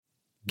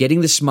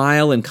Getting the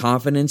smile and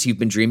confidence you've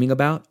been dreaming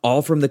about,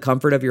 all from the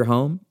comfort of your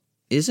home,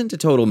 isn't a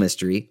total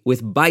mystery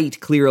with Bite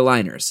clear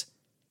aligners.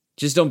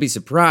 Just don't be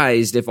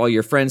surprised if all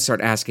your friends start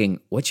asking,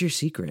 "What's your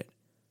secret?"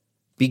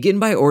 Begin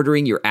by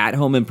ordering your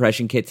at-home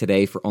impression kit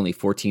today for only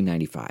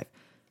 $14.95.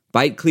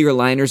 Bite clear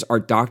aligners are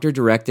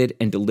doctor-directed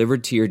and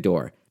delivered to your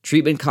door.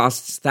 Treatment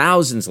costs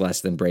thousands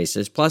less than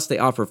braces, plus they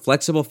offer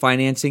flexible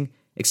financing,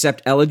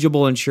 accept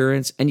eligible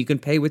insurance, and you can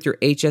pay with your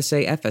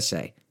HSA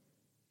FSA.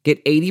 Get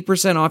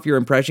 80% off your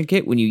impression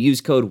kit when you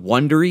use code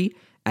WONDERY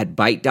at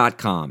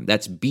Byte.com.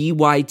 That's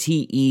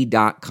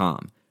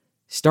BYTE.com.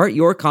 Start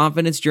your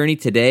confidence journey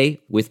today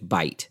with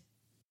Byte.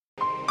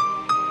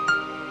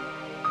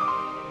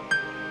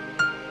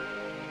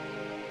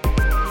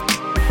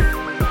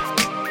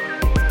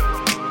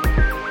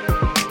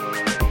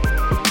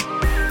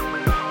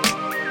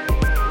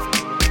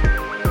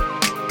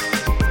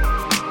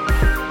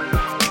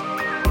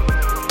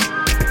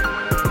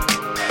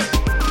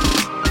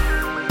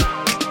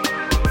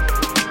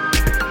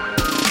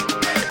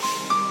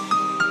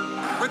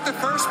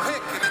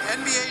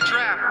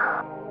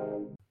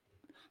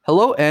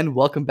 Hello and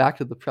welcome back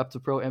to the Prep to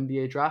Pro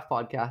NBA Draft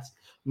Podcast.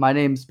 My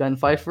name's Ben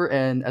Pfeiffer,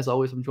 and as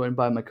always, I'm joined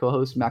by my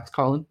co-host, Max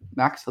Carlin.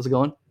 Max, how's it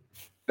going?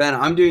 Ben,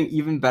 I'm doing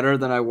even better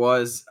than I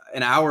was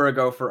an hour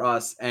ago for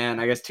us, and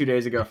I guess 2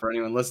 days ago for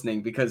anyone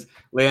listening, because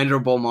Leandro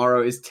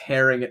Bolmaro is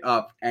tearing it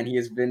up, and he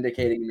is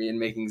vindicating me and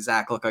making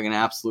Zach look like an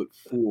absolute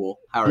fool.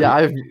 How are you?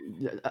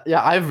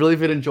 I've really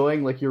been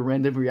enjoying like your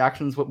random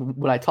reactions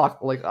when I talk.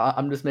 Like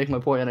I'm just making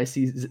my point, and I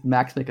see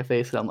Max make a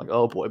face, and I'm like,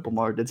 oh boy,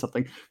 Bolmaro did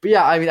something. But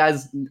yeah, I mean,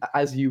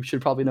 as you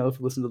should probably know if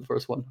you listened to the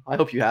first one, I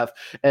hope you have.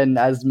 And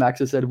as Max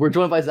has said, we're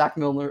joined by Zach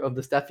Milner of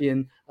the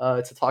Steffian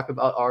to talk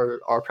about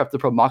our Prep to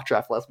Pro mock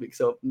draft last week.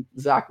 So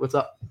Zach, what's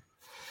up?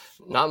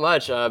 Not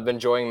much. I've been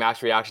enjoying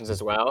Max reactions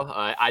as well.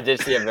 I did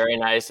see a very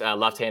nice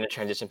left-handed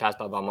transition pass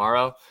by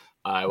Bolmaro.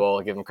 I will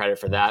give him credit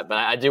for that. But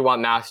I do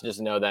want Max to just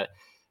know that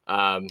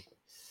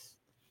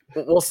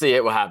we'll see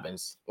what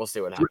happens. We'll see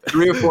what happens.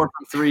 3 or 4 from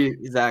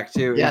 3, Zach,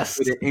 too. Yes.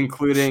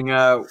 Including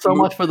so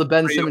much for the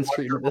Ben Simmons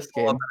treatment this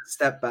game.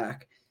 Step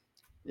back.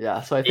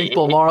 Yeah, so I think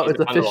Bolmaro is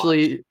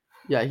officially...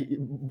 Yeah,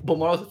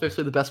 Bolmaro is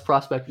officially the best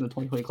prospect in the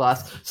 2020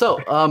 class. So,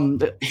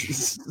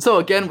 so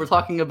again, we're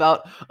talking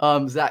about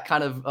Zach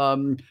kind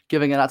of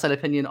giving an outside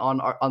opinion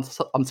on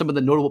some of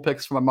the notable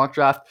picks from our mock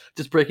draft,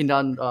 just breaking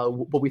down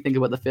what we think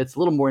about the fits a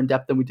little more in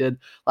depth than we did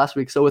last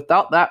week. So,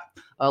 without that,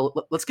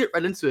 let's get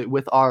right into it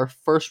with our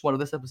first one of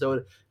this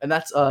episode, and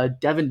that's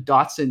Devin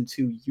Dotson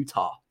to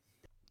Utah.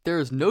 There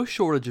is no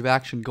shortage of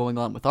action going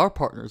on with our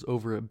partners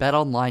over at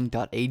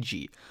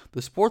betonline.ag.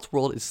 The sports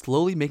world is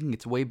slowly making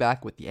its way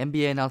back with the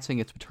NBA announcing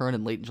its return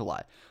in late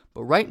July.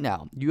 But right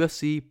now,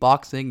 UFC,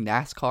 boxing,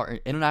 NASCAR, and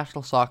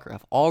international soccer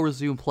have all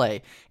resumed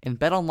play, and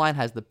BetOnline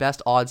has the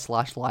best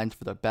odds/lines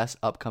for their best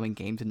upcoming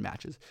games and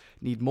matches.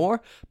 Need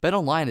more?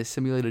 BetOnline has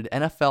simulated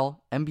NFL,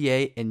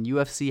 NBA, and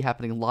UFC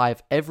happening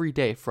live every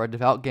day for our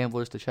devout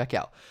gamblers to check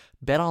out.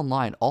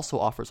 BetOnline also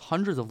offers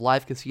hundreds of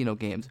live casino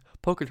games,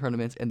 poker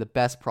tournaments, and the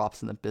best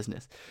props in the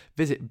business.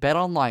 Visit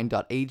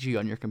betonline.ag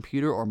on your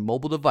computer or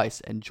mobile device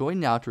and join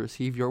now to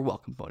receive your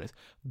welcome bonus.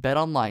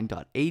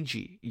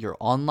 betonline.ag, your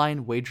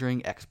online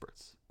wagering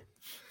experts.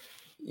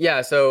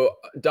 Yeah, so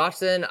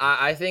Dotson,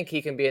 I think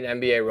he can be an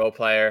NBA role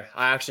player.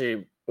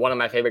 One of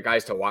my favorite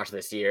guys to watch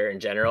this year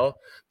in general,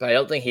 but I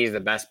don't think he's the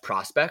best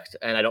prospect,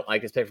 and I don't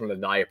like his pick from a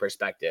value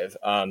perspective.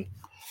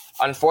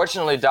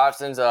 Unfortunately,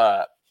 Dotson's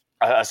a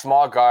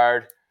small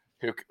guard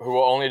who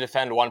will only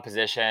defend one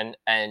position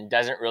and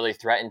doesn't really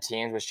threaten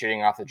teams with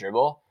shooting off the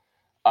dribble.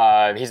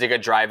 He's a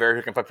good driver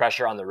who can put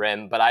pressure on the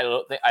rim, but I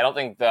don't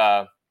think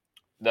the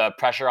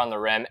pressure on the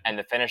rim and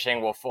the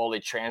finishing will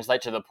fully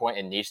translate to the point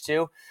it needs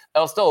to.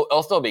 It'll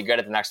still be good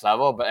at the next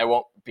level, but it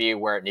won't be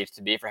where it needs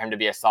to be for him to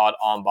be a solid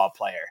on-ball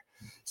player.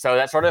 So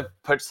that sort of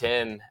puts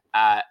him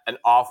at an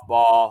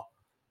off-ball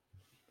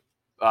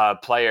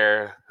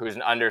player who's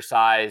an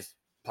undersized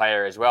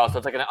player as well. So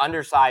it's like an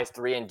undersized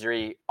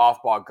 3-and-D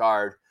off-ball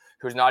guard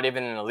who's not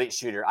even an elite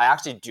shooter. I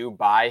actually do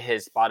buy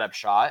his spot-up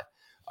shot.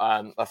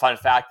 A fun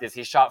fact is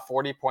he shot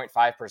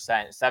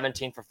 40.5%,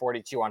 17 for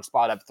 42 on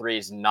spot-up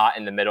threes, not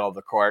in the middle of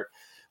the court,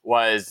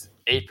 was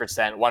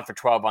 8%, 1 for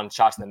 12 on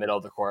shots in the middle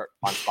of the court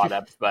on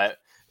spot-ups. But,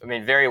 I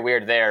mean, very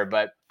weird there.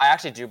 But I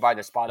actually do buy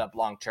the spot-up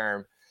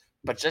long-term.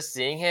 But just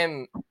seeing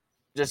him,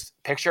 just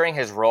picturing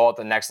his role at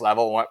the next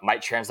level, what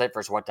might translate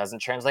versus what doesn't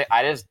translate,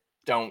 I just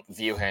don't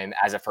view him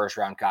as a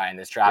first-round guy in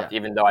this draft,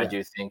 even though I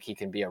do think he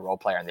can be a role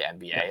player in the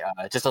NBA.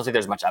 Just don't think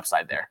there's much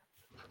upside there.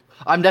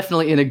 I'm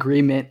definitely in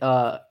agreement.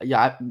 I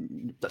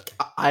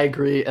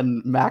agree.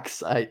 And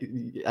Max, I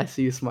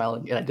see you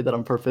smiling, and I did that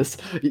on purpose.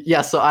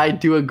 Yeah, so I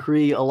do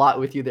agree a lot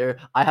with you there.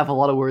 I have a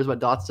lot of worries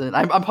about Dotson.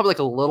 I'm probably like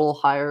a little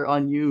higher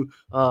on you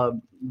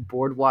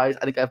board wise.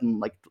 I think I have him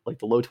like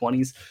the low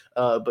 20s.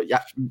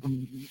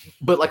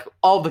 But like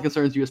all the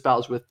concerns you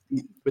espouse with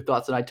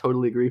Dotson, I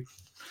totally agree.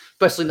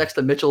 Especially next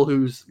to Mitchell,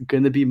 who's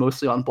going to be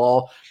mostly on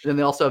ball. And then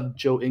they also have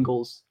Joe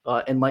Ingles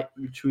and Mike,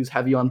 who's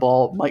heavy on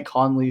ball. Mike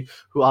Conley,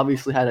 who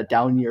obviously had a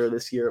down year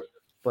this year.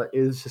 but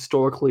is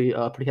historically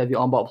a pretty heavy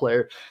on-ball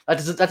player. That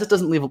just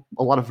doesn't leave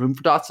a lot of room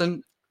for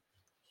Dotson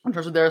in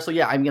terms of there. So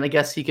yeah, I mean, I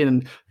guess he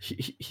can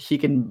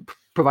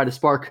provide a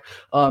spark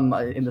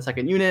in the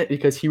second unit,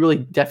 because he really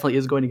definitely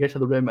is going to get to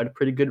the rim at a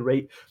pretty good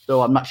rate,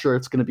 though I'm not sure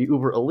it's going to be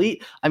uber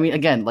elite. I mean,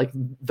 again, like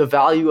the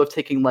value of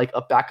taking like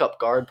a backup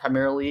guard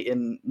primarily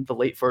in the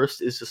late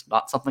first is just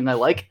not something I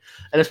like,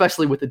 and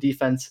especially with the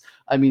defense.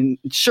 I mean,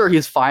 sure,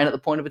 he's fine at the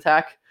point of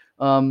attack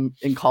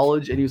in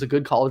college, and he was a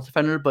good college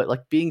defender, but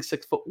like being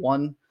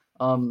 6'1"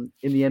 in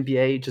the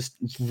NBA just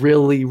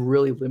really,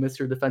 really limits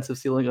your defensive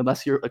ceiling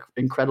unless you're like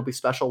incredibly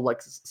special,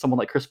 like someone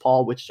like Chris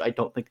Paul, which I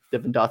don't think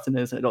Devin Dotson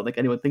is, and I don't think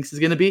anyone thinks he's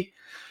going to be.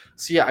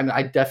 So yeah, I mean,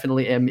 I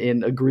definitely am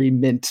in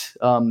agreement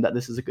that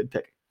this is a good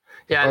pick.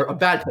 Yeah, or a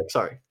bad pick.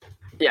 Sorry.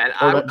 Yeah,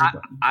 and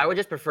I would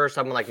just prefer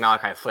someone like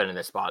Malachi Flynn in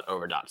this spot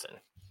over Dotson.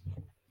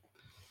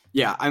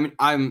 Yeah,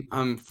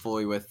 I'm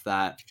fully with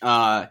that.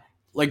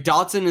 Like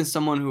Dotson is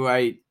someone who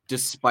I,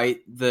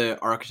 despite the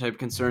archetype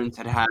concerns,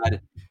 had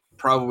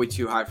probably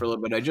too high for a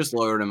little bit. I just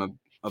lowered him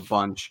a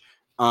bunch,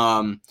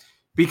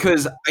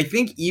 because I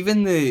think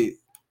even the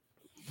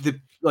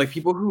like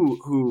people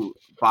who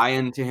buy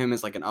into him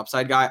as like an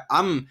upside guy,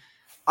 I'm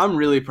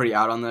really pretty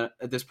out on that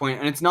at this point.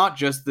 And it's not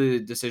just the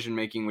decision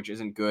making, which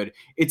isn't good.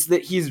 It's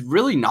that he's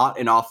really not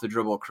an off the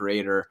dribble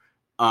creator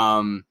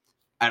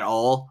at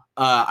all.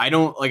 I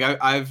don't like.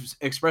 I've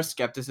expressed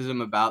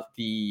skepticism about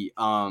the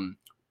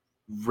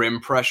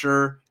rim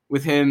pressure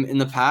with him in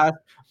the past,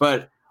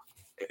 but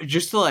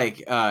just to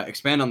like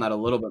expand on that a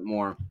little bit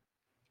more,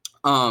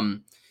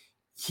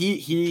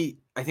 he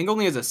I think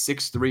only has a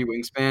 6'3"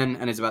 wingspan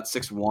and is about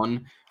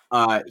 6'1".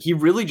 He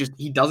really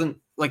he doesn't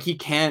like, he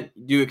can't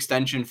do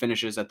extension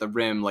finishes at the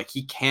rim. Like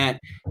he can't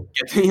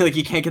get like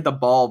he can't get the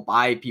ball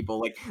by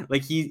people.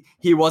 Like he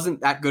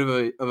wasn't that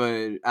good of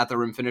a at the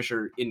rim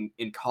finisher in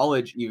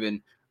college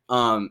even.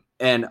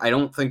 And I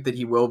don't think that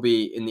he will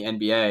be in the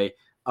NBA.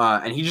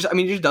 And he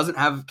just doesn't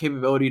have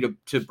capability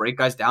to break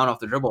guys down off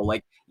the dribble.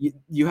 Like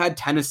you had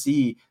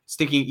Tennessee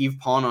sticking Yves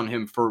Pons on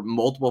him for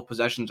multiple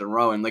possessions in a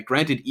row. And like,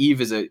 granted,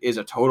 Yves is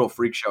a total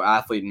freak show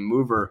athlete and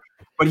mover,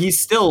 but he's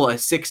still a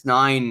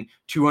 6'9",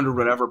 200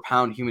 whatever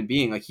pound human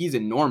being. Like, he's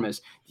enormous.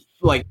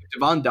 Like,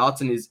 Devon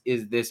Dotson is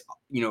this,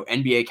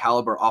 NBA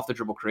caliber off the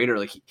dribble creator.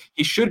 Like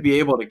he should be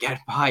able to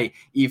get by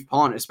Yves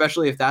Pons,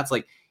 especially if that's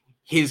like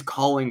his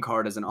calling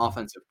card as an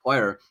offensive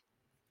player.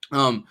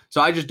 So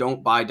I just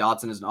don't buy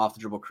Dotson as an off the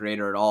dribble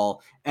creator at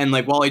all. And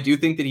like, while I do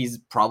think that he's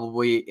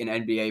probably an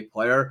NBA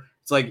player,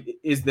 it's like,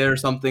 is there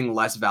something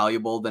less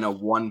valuable than a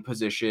one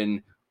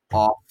position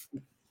guard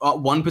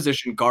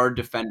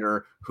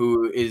defender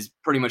who is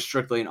pretty much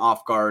strictly an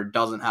off guard,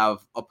 doesn't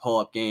have a pull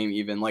up game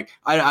even? Like,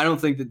 I don't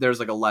think that there's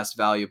like a less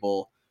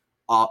valuable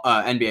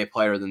NBA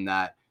player than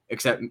that,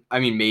 except, I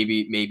mean,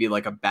 maybe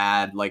like a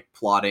bad, like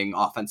plotting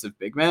offensive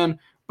big man,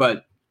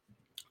 but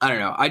I don't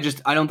know. I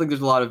don't think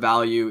there's a lot of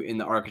value in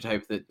the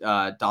archetype that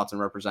Dotson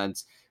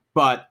represents,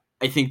 but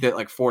I think that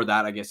like for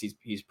that, I guess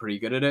he's pretty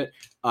good at it.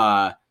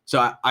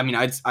 So I mean,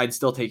 I'd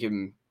still take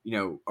him,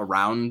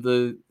 around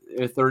the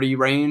 30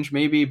 range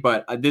maybe,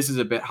 but this is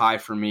a bit high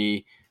for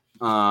me.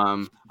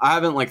 I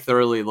haven't like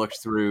thoroughly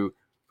looked through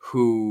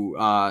who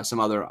some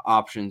other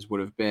options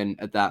would have been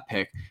at that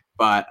pick,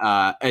 but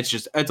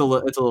it's a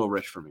little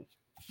rich for me.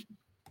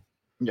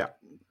 Yeah.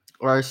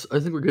 All right, I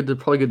think we're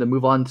probably good to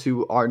move on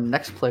to our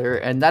next player,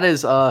 and that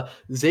is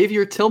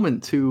Xavier Tillman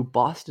to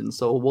Boston.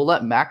 So we'll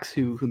let Max,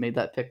 who made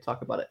that pick,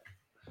 talk about it.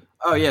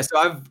 Oh yeah,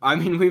 so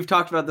we've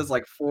talked about this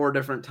like 4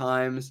 different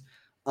times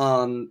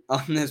on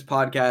this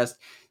podcast,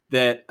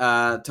 that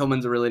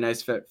Tillman's a really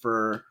nice fit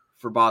for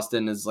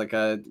Boston as like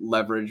a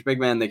leverage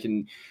big man. They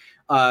can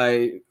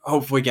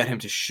hopefully get him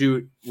to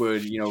shoot,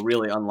 would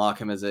really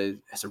unlock him as a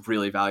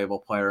really valuable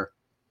player.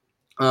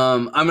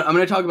 I'm going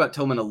to talk about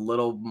Tillman a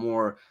little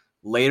more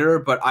later,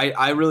 but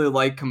I really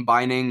like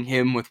combining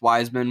him with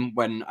Wiseman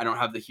when I don't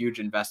have the huge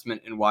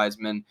investment in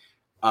Wiseman.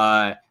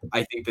 I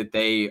think that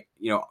they,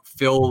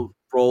 fill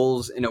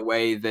roles in a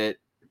way that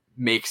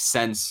makes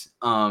sense,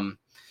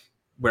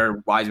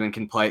 where Wiseman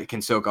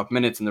can soak up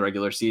minutes in the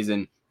regular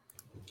season,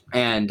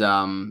 and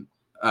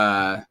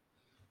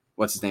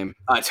what's his name?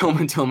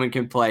 Tillman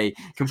can play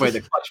the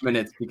clutch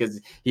minutes because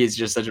he is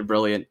just such a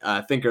brilliant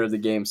thinker of the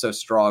game, so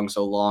strong,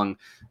 so long,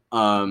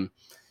 and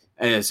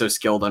is so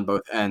skilled on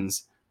both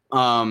ends.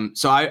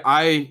 So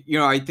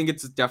I think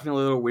it's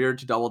definitely a little weird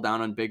to double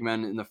down on big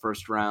men in the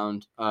first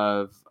round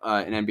of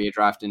an NBA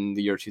draft in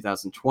the year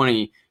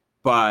 2020,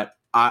 but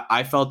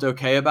I felt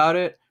okay about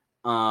it.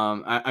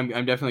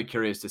 I'm definitely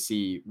curious to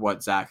see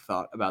what Zach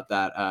thought about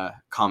that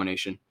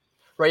combination.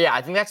 Right, yeah,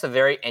 I think that's a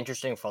very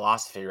interesting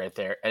philosophy right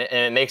there, and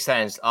it makes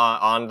sense.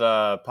 On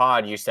the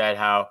pod, you said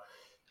how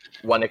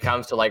when it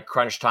comes to like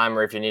crunch time,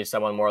 or if you need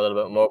someone a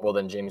little bit mobile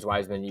than James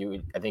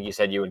Wiseman, I think you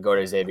said you would go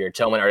to Xavier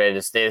Tillman, or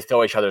they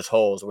fill each other's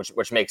holes,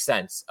 which makes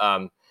sense.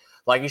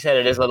 Like you said,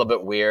 it is a little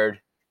bit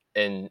weird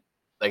in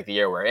like the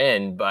year we're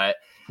in, but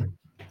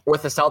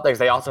with the Celtics,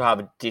 they also have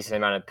a decent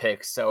amount of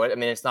picks, so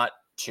it's not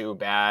too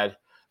bad.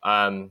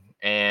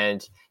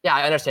 And yeah,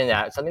 I understand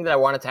that. Something that I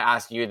wanted to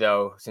ask you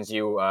though, since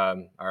you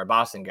are a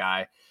Boston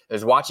guy,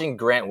 is watching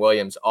Grant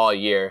Williams all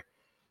year,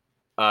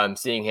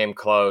 seeing him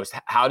close.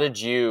 How did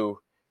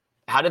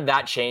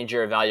that change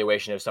your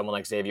evaluation of someone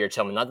like Xavier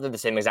Tillman? Not that they're the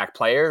same exact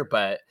player,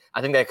 but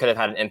I think that could have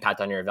had an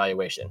impact on your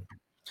evaluation.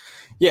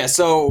 Yeah,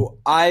 so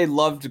I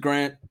loved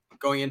Grant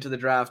going into the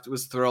draft.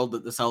 Was thrilled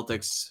that the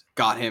Celtics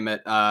got him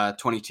at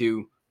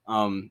 22.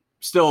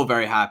 Still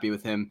very happy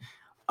with him.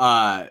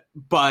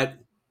 But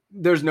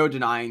there's no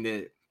denying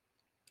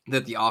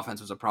that the offense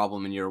was a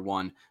problem in year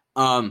one.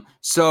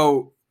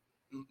 So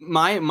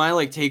my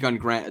like take on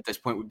Grant at this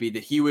point would be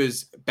that he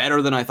was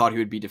better than I thought he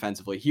would be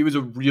defensively. He was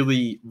a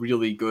really,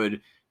 really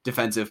good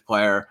defensive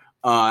player.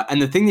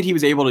 And the thing that he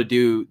was able to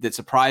do that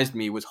surprised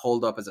me was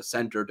hold up as a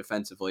center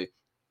defensively.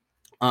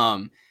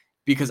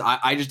 Because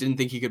I just didn't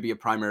think he could be a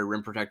primary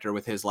rim protector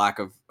with his lack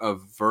of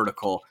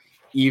vertical,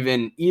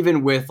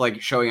 even with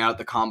like showing out at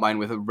the combine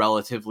with a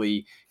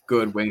relatively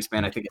good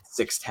wingspan. I think it's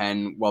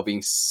 6'10" while being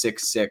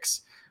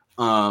 6'6".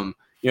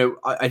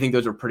 I think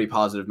those are pretty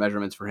positive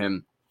measurements for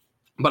him.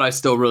 But I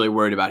still really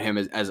worried about him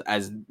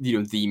as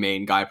the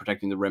main guy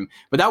protecting the rim.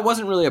 But that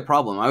wasn't really a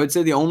problem. I would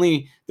say the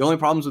only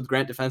problems with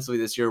Grant defensively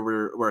this year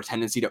were a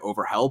tendency to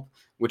overhelp,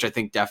 which I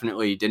think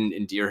definitely didn't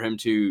endear him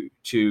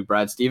to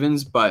Brad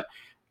Stevens. But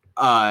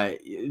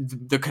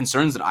the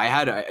concerns that I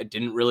had, I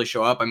didn't really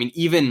show up. I mean,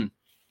 even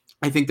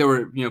I think there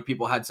were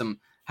people had some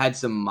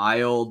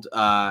mild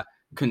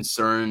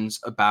concerns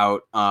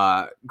about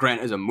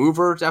Grant as a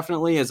mover,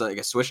 definitely as like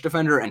a switch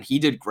defender, and he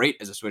did great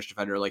as a switch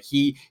defender. Like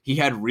he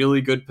had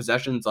really good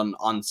possessions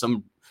on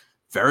some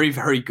very,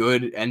 very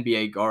good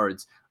NBA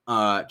guards,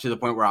 to the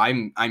point where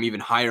I'm even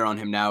higher on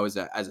him now as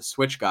a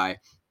switch guy.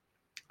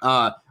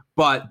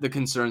 But the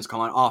concerns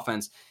come on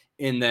offense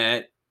in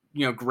that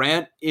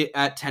Grant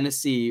at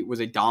Tennessee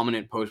was a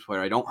dominant post player.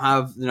 I don't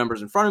have the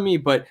numbers in front of me,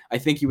 but I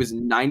think he was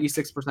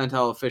 96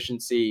 percentile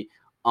efficiency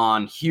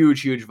on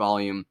huge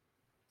volume.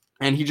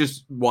 And he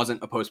just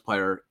wasn't a post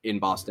player in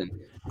Boston.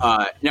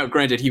 Now,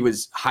 granted, he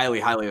was highly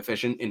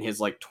efficient in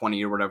his like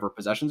 20 or whatever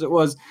possessions it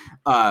was,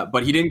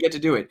 but he didn't get to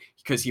do it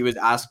because he was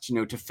asked,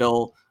 to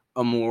fill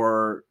a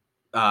more.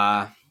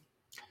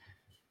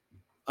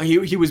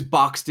 He was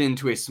boxed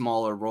into a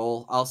smaller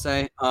role, I'll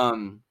say,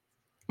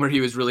 where he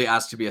was really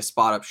asked to be a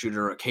spot up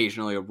shooter,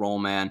 occasionally a roll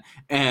man,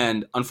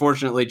 and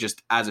unfortunately,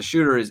 just as a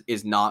shooter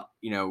is not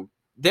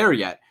there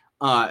yet.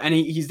 And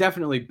he's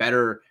definitely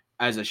better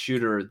as a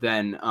shooter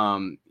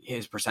than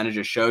his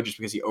percentages show, just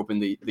because he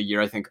opened the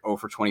year, I think, 0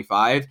 for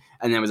 25,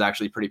 and then was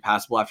actually pretty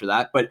passable after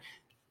that. But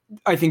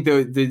I think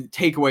the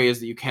takeaway is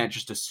that you can't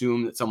just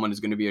assume that someone is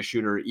going to be a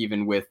shooter,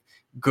 even with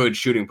good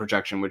shooting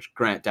projection, which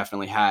Grant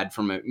definitely had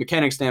from a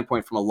mechanic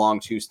standpoint, from a long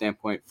two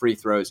standpoint, free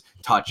throws,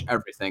 touch,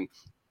 everything.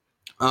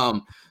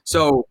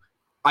 So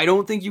I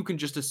don't think you can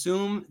just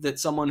assume that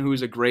someone who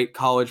is a great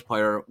college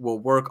player will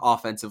work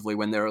offensively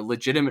when there are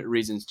legitimate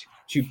reasons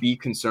to be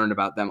concerned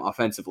about them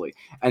offensively.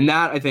 And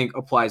that, I think,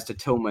 applies to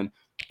Tillman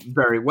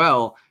very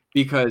well,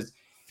 because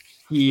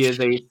he is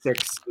a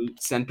 6'8"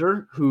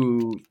 center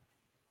who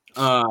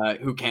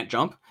can't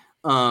jump.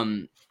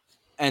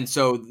 And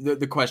so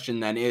the question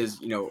then is,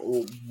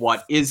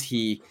 what is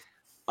he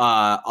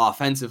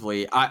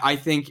offensively? I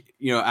think,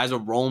 as a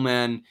roll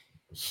man,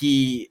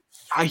 he's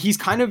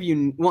kind of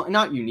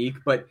not unique,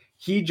 but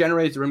he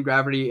generates rim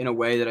gravity in a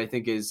way that I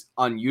think is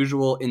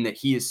unusual, in that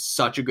he is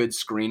such a good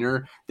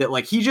screener that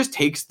like he just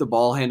takes the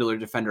ball handler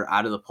defender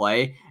out of the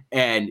play,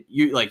 and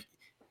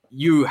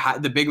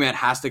the big man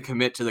has to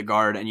commit to the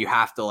guard, and you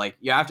have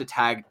to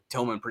tag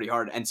Tillman pretty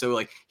hard. And so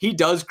like he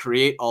does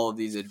create all of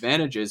these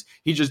advantages.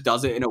 He just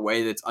does it in a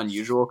way that's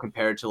unusual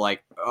compared to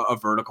like a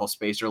vertical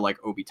spacer like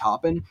Obi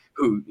Toppin,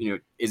 who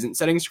isn't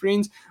setting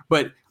screens.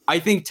 But I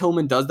think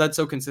Tillman does that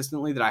so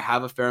consistently that I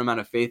have a fair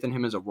amount of faith in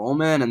him as a roll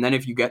man. And then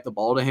if you get the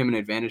ball to him in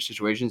advantage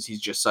situations, he's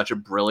just such a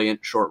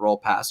brilliant short roll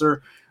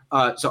passer.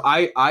 So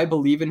I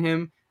believe in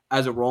him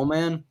as a roll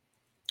man.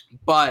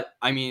 But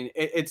I mean,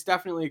 it's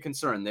definitely a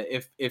concern that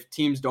if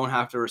teams don't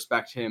have to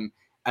respect him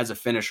as a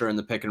finisher in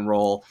the pick and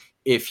roll,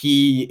 if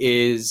he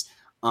is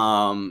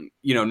no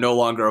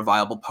longer a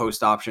viable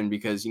post option,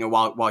 because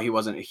while he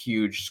wasn't a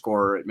huge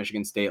scorer at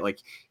Michigan State, like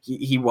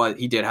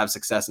he did have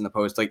success in the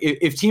post. Like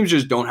if teams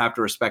just don't have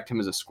to respect him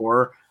as a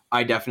scorer,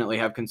 I definitely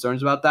have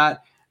concerns about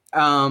that.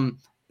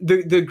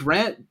 The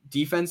Grant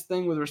defense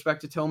thing with respect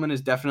to Tillman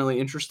is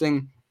definitely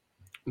interesting,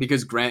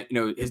 because Grant,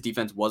 his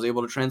defense was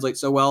able to translate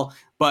so well.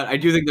 But I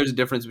do think there's a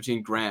difference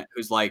between Grant,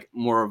 who's like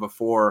more of a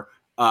 4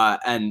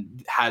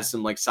 and has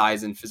some like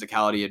size and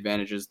physicality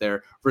advantages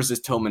there,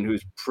 versus Tillman,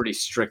 who's pretty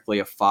strictly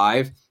a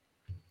 5.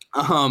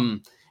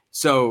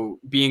 So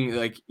being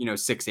like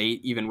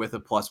 6'8", even with a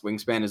plus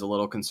wingspan, is a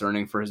little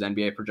concerning for his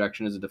NBA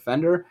projection as a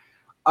defender.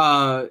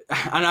 And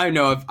I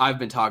know I've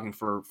been talking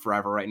for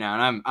forever right now,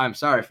 and I'm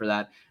sorry for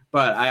that.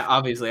 But I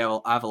obviously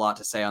have a lot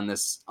to say on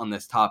this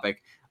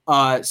topic.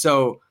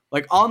 So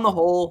like on the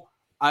whole,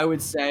 I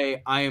would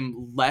say I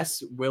am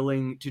less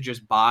willing to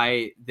just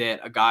buy that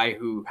a guy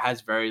who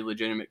has very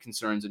legitimate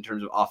concerns in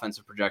terms of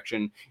offensive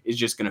projection is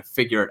just going to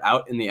figure it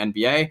out in the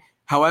NBA.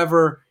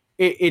 However,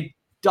 it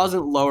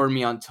doesn't lower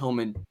me on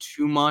Tillman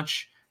too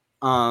much.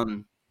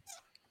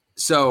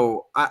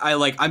 So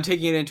I'm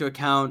taking it into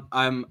account.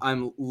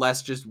 I'm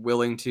less just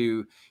willing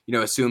to,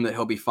 assume that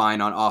he'll be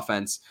fine on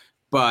offense,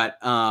 but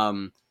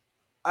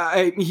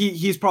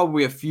he's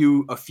probably a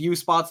few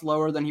spots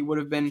lower than he would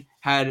have been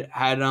had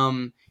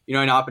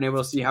not been able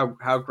to see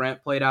how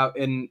Grant played out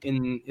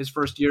in his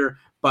first year.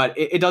 But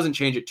it doesn't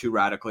change it too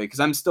radically because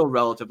I'm still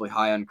relatively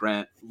high on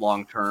Grant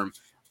long term.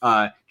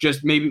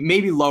 Just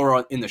maybe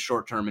lower in the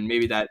short term, and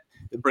maybe that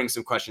brings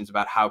some questions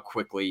about how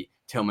quickly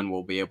Tillman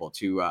will be able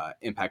to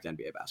impact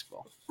NBA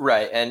basketball.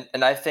 Right,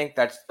 and I think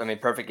that's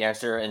perfect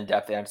answer,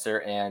 in-depth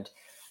answer, and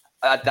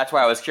that's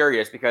why I was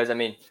curious because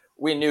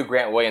we knew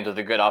Grant Williams was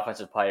a good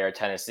offensive player at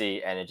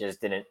Tennessee, and it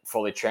just didn't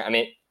fully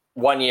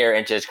 1 year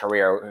into his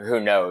career, who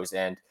knows?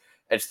 And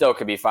it still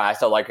could be fine. I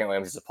still like Grant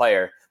Williams as a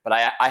player, but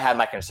I had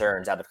my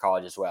concerns out of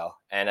college as well,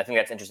 and I think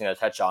that's interesting to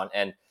touch on.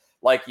 And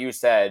like you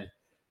said,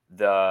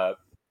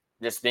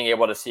 just being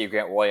able to see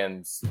Grant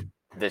Williams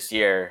this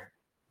year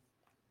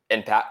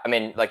impact.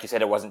 Like you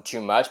said, it wasn't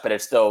too much, but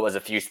it still was a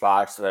few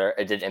spots where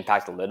it did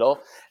impact a little,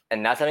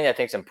 and that's something I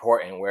think is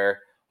important. Where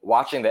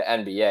watching the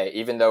NBA,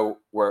 even though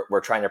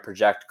we're trying to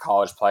project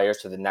college players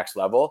to the next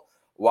level,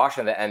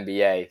 watching the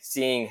NBA,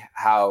 seeing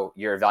how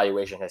your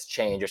evaluation has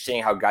changed, or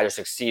seeing how guys are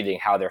succeeding,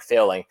 how they're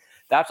failing,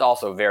 that's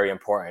also very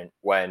important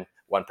when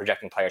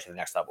projecting players to the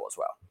next level as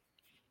well.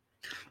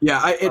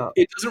 Yeah,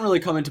 it doesn't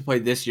really come into play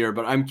this year,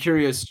 but I'm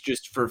curious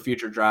just for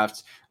future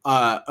drafts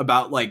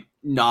about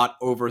not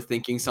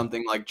overthinking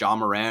something like Ja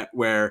Morant,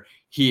 where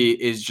he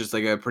is just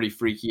a pretty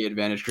freaky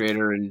advantage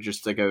creator and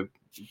just a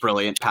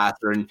brilliant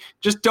passer, and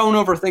just don't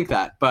overthink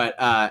that. But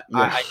I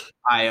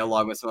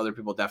along with some other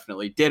people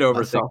definitely did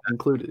overthink that.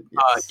 Included.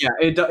 Yes.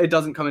 It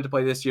doesn't come into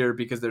play this year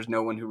because there's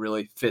no one who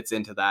really fits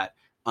into that.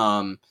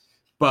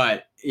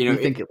 But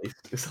think at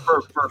least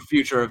for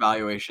future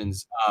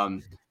evaluations,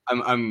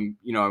 I'm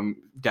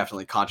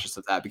definitely conscious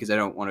of that because I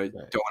don't want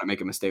to make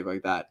a mistake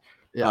like that.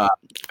 Yeah.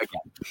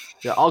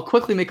 Yeah, I'll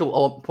quickly make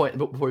a point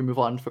before we move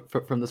on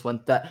from this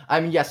one. That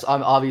yes,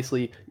 I'm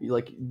obviously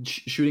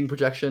shooting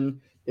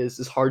projection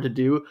is hard to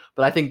do,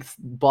 but I think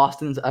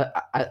Boston's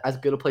as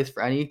good a place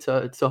for any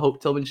to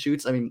hope Tillman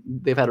shoots.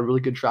 They've had a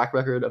really good track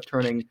record of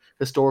turning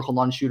historical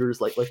non-shooters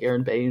like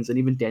Aaron Baines and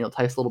even Daniel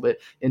Tice a little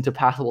bit into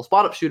passable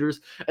spot-up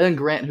shooters. And then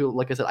Grant, who,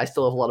 like I said, I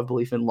still have a lot of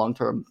belief in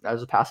long-term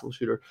as a passable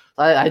shooter.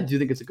 I do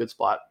think it's a good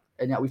spot.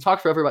 And yeah, we've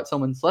talked forever about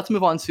Tillman. So let's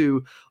move on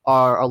to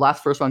our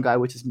last first round guy,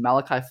 which is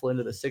Malachi Flynn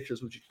of the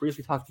Sixers, which we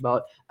briefly talked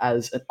about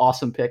as an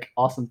awesome pick,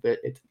 awesome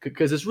fit.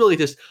 Because it's really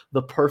just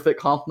the perfect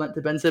complement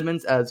to Ben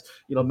Simmons, as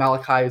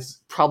Malachi is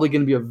probably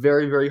going to be a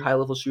very, very high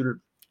level shooter.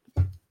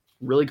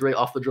 Really great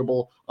off the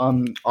dribble,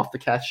 off the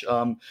catch,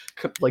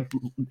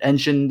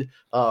 engined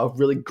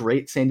really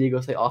great San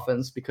Diego State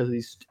offense because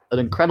he's an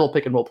incredible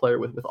pick and roll player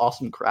with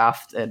awesome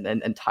craft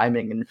and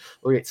timing and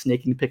really great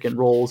snaking pick and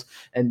rolls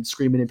and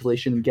screen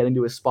manipulation and getting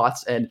to his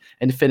spots and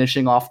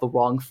finishing off the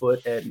wrong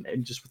foot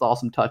and just with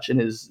awesome touch,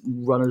 and his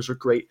runners are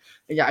great.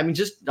 And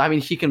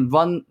he can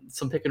run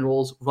some pick and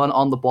rolls, run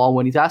on the ball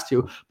when he's asked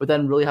to, but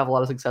then really have a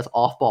lot of success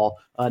off ball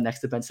next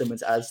to Ben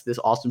Simmons as this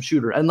awesome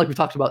shooter. And like we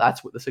talked about,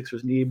 that's what the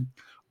Sixers need.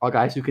 Are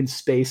guys who can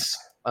space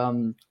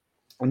and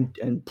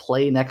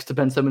play next to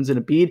Ben Simmons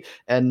and Embiid,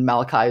 and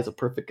Malachi is a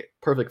perfect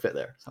fit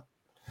there.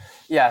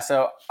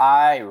 So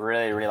I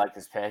really, really like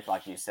this pick.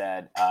 Like you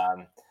said,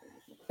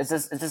 it's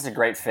just a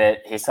great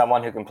fit. He's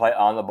someone who can play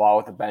on the ball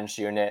with the bench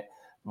unit,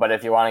 but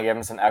if you want to give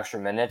him some extra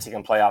minutes, he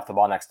can play off the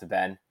ball next to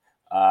Ben.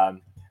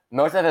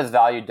 Most of his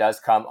value does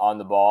come on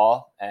the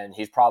ball, and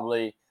he's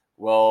probably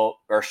will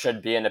or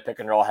should be in a pick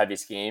and roll heavy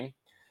scheme.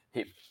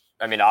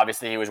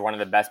 Obviously he was one of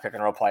the best pick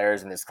and roll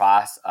players in this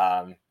class.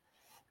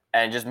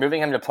 And just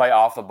moving him to play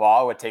off the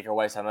ball would take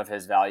away some of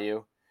his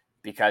value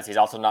because he's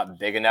also not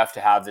big enough to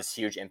have this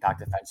huge impact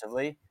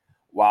defensively.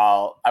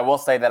 While I will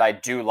say that I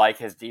do like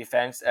his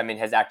defense.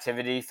 His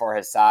activity for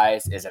his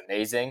size is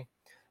amazing.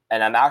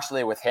 And I'm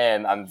actually with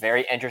him, I'm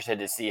very interested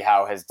to see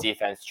how his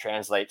defense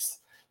translates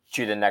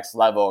to the next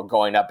level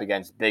going up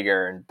against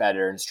bigger and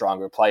better and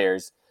stronger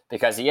players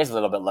because he is a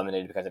little bit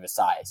limited because of his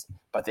size.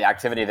 But the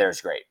activity there is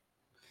great.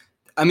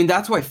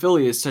 That's why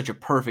Philly is such a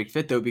perfect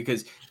fit, though,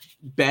 because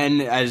Ben,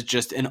 as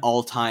just an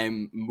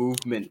all-time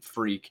movement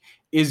freak,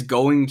 is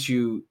going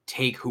to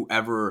take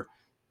whoever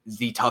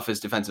the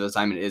toughest defensive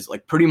assignment is,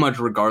 pretty much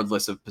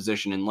regardless of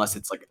position, unless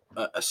it's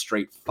a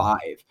straight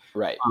five.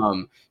 Right.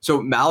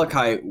 So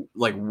Malachi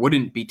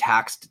wouldn't be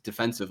taxed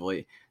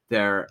defensively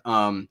there.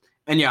 I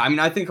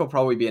think he'll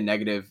probably be a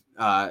negative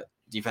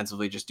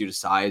defensively just due to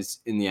size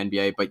in the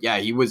NBA. But yeah,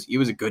 he was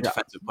a good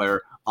defensive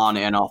player on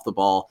and off the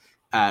ball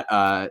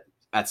at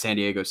San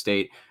Diego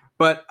State.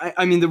 But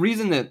the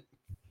reason that,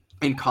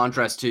 in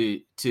contrast to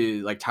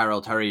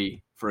Tyrell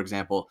Terry for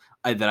example,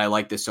 that I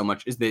like this so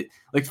much is that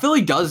like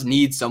Philly does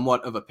need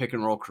somewhat of a pick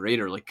and roll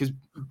creator, like because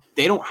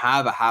they don't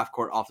have a half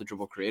court off the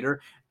dribble creator,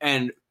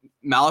 and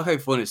Malachi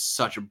Flynn is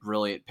such a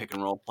brilliant pick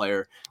and roll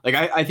player. Like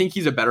I think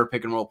he's a better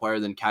pick and roll player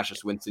than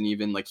Cassius Winston.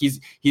 Even like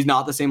he's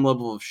not the same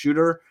level of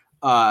shooter,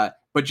 but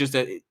just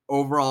an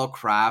overall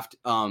craft.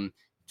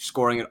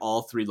 Scoring at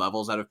all three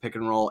levels out of pick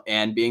and roll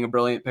and being a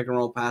brilliant pick and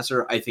roll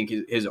passer, I think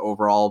his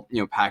overall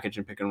package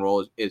and pick and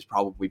roll is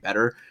probably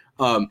better.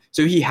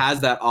 So he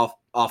has that off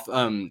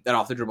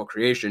the dribble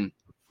creation,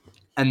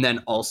 and then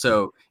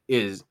also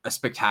is a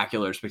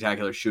spectacular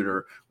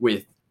shooter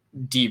with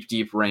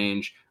deep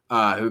range,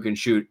 who can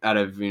shoot out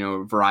of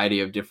a variety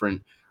of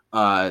different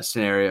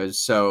scenarios.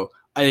 So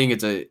I think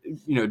it's a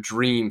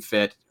dream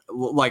fit.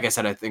 Like I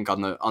said, I think on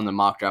the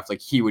mock draft,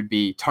 like he would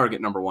be target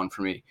number one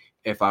for me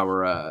if I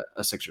were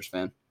a Sixers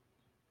fan.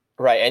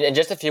 Right, and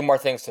just a few more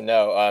things to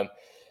know.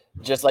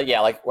 Just like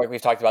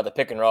we've talked about the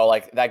pick and roll,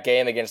 like that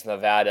game against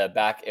Nevada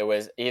back, it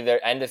was either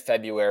end of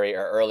February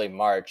or early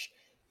March.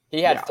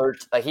 He had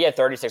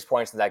 36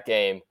 points in that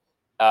game.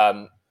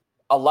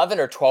 11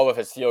 or 12 of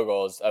his field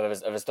goals of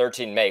his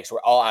 13 makes were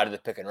all out of the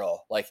pick and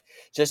roll. Like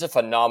just a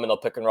phenomenal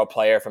pick and roll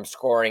player from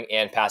scoring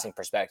and passing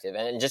perspective.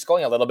 And just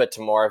going a little bit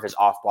to more of his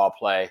off ball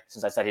play,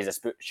 since I said he's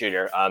a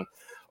shooter.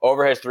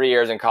 Over his 3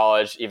 years in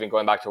college, even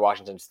going back to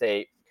Washington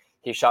State,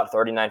 he shot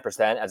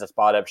 39% as a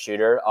spot-up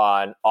shooter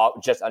on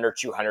just under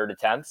 200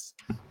 attempts.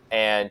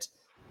 And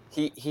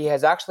he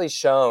has actually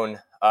shown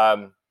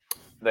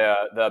the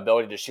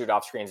ability to shoot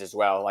off screens as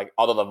well, like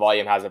although the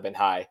volume hasn't been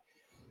high.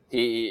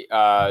 He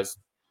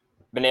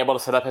been able to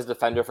set up his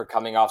defender for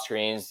coming off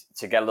screens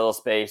to get a little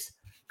space,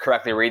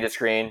 correctly read the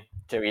screen,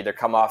 to either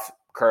come off,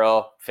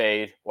 curl,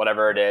 fade,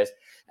 whatever it is,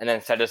 and then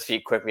set his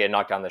feet quickly and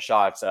knock down the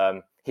shots.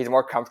 He's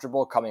more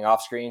comfortable coming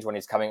off screens when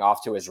he's coming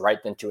off to his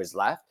right than to his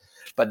left.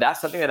 But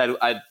that's something that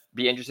I'd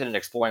be interested in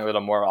exploring a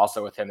little more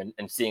also with him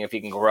and seeing if he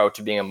can grow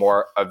to being a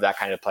more of that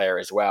kind of player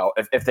as well,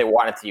 if they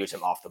wanted to use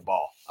him off the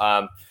ball.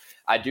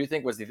 I do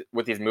think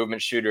with these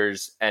movement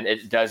shooters, and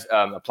it does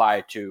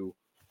apply to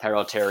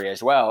Tyrell Terry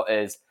as well,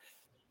 is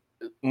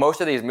most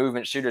of these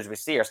movement shooters we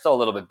see are still a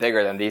little bit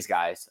bigger than these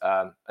guys,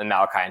 and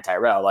Malachi and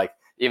Tyrell. Like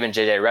even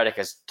JJ Redick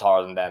is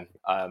taller than them.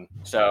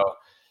 So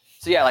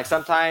yeah, like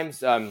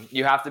sometimes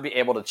you have to be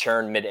able to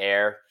churn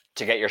midair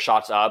to get your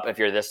shots up if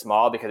you're this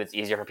small, because it's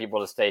easier for people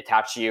to stay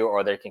attached to you,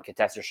 or they can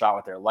contest your shot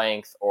with their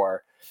length,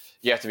 or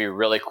you have to be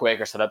really quick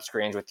or set up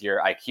screens with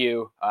your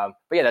IQ. But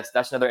yeah,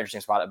 that's another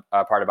interesting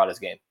part about his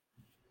game.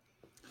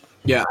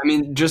 Yeah, I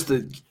mean, just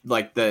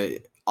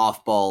the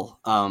off ball,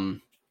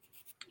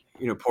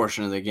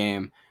 portion of the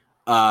game.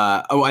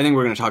 I think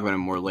we're going to talk about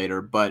him more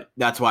later, but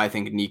that's why I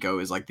think Nico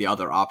is like the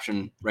other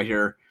option right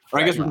here. Or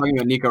I guess we're talking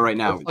about Nico right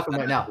now.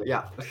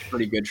 Yeah.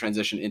 Pretty good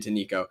transition into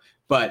Nico.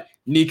 But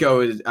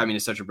Nico is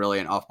such a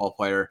brilliant off-ball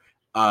player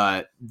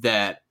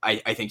that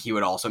I think he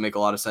would also make a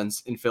lot of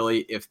sense in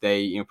Philly if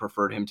they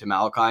preferred him to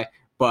Malachi.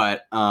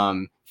 But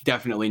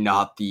definitely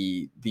not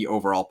the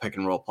overall pick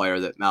and roll player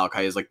that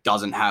Malachi is. Like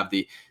doesn't have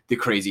the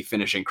crazy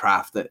finishing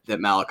craft that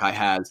Malachi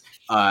has.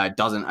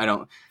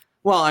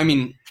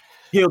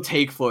 He'll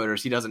take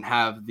floaters. He doesn't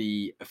have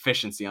the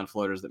efficiency on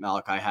floaters that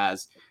Malachi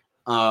has.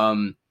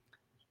 Probably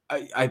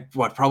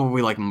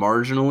like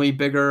marginally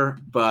bigger,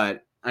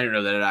 but I don't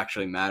know that it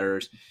actually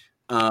matters.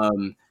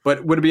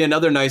 But would be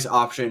another nice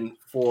option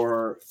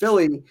for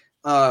Philly.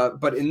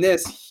 But in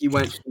this, he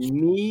went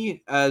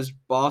me as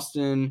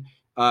Boston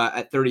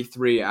at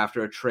 33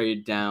 after a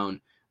trade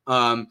down.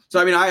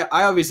 I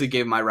obviously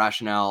gave my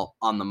rationale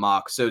on the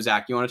mock. So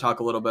Zach, you want to talk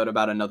a little bit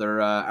about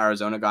another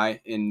Arizona guy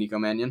in Nico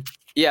Mannion?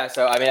 Yeah.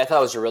 So I thought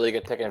it was a really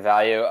good pick in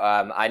value.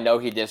 I know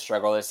he did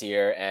struggle this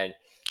year, and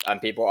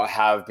people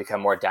have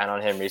become more down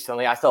on him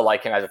recently. I still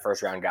like him as a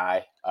first-round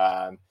guy.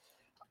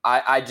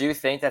 I do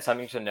think that's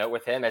something to note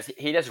with him, as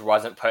he just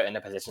wasn't put in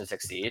a position to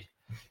succeed.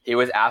 He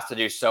was asked to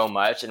do so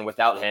much, and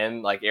without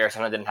him, like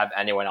Arizona didn't have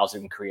anyone else who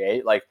can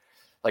create. Like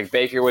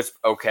Baker was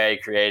okay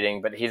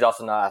creating, but he's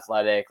also not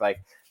athletic. Like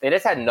they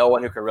just had no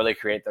one who could really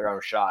create their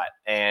own shot,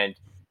 and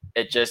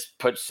it just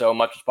put so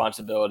much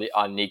responsibility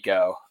on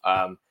Nico.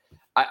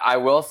 I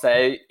will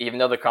say, even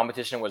though the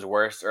competition was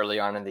worse early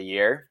on in the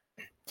year,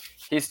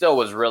 he still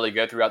was really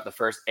good throughout the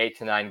first 8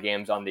 to 9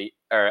 games of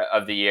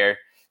the year.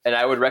 And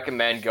I would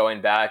recommend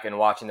going back and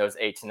watching those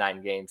 8 to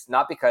 9 games.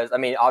 Not because,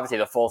 obviously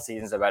the full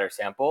season's a better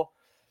sample,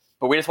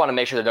 but we just want to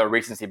make sure that no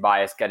recency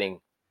bias getting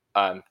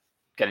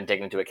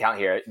taken into account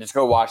here. Just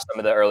go watch some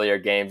of the earlier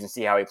games and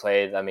see how he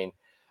played.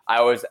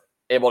 I was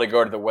able to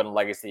go to the Wooden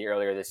Legacy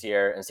earlier this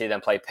year and see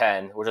them play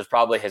Penn, which was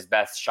probably his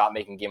best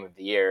shot-making game of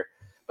the year.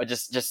 But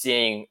just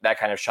seeing that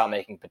kind of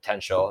shot-making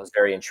potential is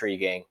very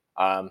intriguing.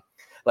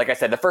 Like I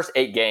said, the first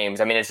 8 games,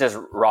 it's just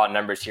raw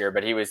numbers here,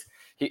 but he was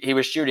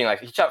shooting,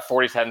 he shot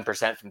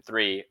 47% from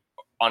 3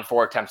 on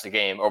 4 attempts a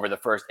game over the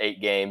first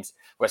 8 games,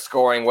 was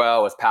scoring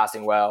well, was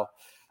passing well.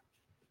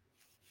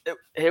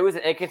 He was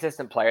an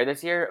inconsistent player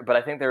this year, but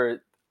I think there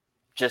were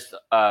just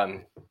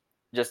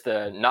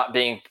the not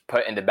being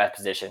put in the best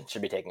position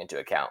should be taken into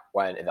account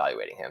when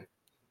evaluating him.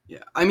 Yeah,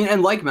 I mean,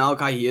 and like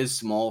Malachi, he is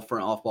small for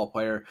an off-ball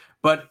player,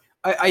 but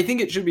I think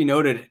it should be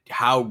noted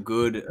how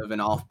good of an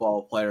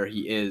off-ball player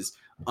he is.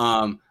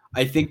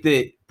 I think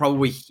that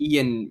probably he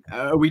and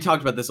we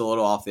talked about this a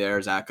little off the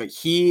air, Zach. Like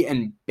he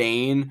and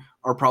Bane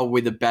are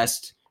probably the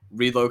best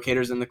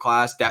relocators in the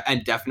class,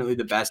 and definitely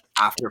the best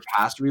after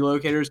pass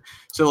relocators.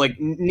 So like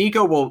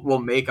Nico will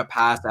make a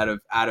pass out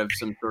of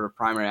some sort of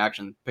primary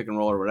action, pick and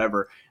roll or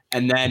whatever,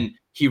 and then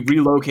he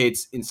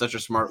relocates in such a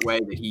smart way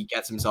that he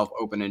gets himself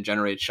open and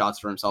generates shots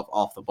for himself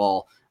off the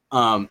ball.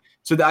 I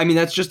mean,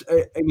 that's just,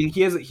 I mean,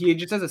 he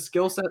just has a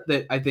skill set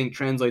that I think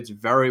translates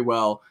very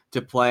well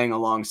to playing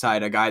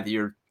alongside a guy that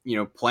you're,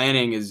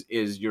 planning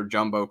is your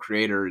jumbo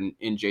creator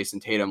in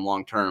Jason Tatum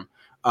long term.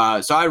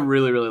 So I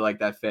really, really like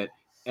that fit.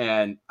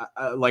 And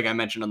like I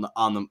mentioned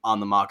on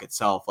the mock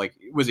itself, like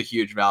it was a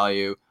huge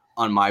value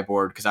on my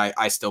board because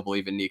I still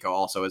believe in Nico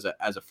also as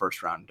a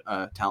first round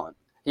talent.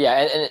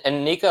 Yeah,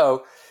 and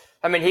Nico,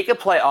 I mean, he could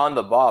play on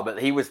the ball,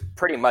 but he was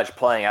pretty much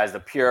playing as the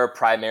pure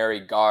primary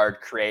guard,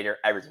 creator,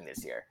 everything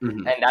this year.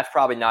 Mm-hmm. And that's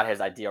probably not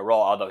his ideal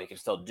role, although he can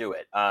still do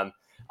it.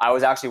 I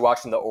was actually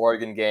watching the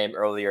Oregon game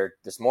earlier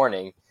this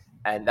morning,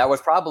 and that was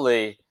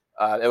probably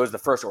it was the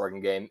first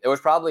Oregon game. It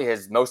was probably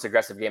his most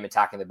aggressive game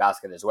attacking the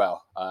basket as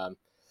well. But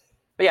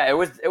yeah, it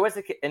was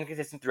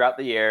inconsistent throughout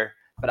the year.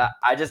 But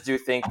I just do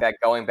think that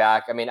going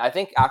back, I mean, I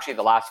think actually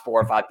the last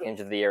 4 or 5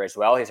 games of the year as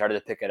well, he started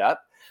to pick it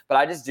up. But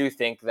I just do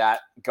think that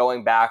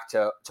going back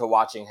to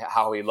watching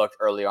how he looked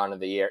early on in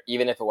the year,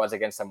 even if it was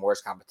against some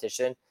worse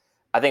competition,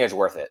 I think it's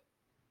worth it.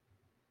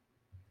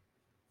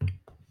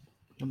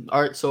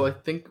 All right, so I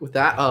think with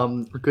that,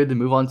 we're good to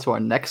move on to our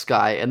next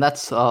guy, and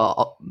that's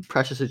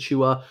Precious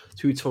Achiuwa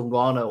to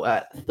Toronto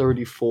at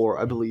 34,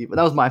 I believe. And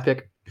that was my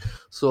pick,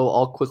 so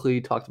I'll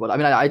quickly talk about it. I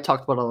mean, I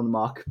talked about it on the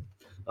mock.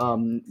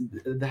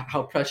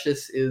 How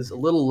Precious is a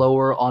little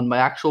lower on my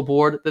actual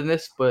board than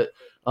this, but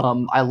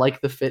I like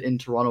the fit in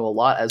Toronto a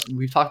lot, as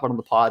we've talked about on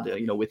the pod,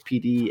 with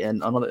PD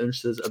and on other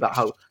instances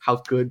about how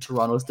good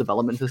Toronto's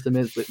development system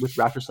is with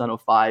Raptors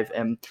 905,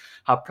 and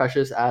how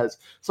Precious, as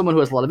someone who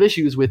has a lot of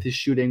issues with his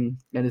shooting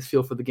and his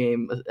feel for the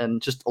game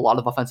and just a lot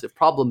of offensive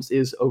problems,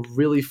 is a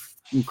really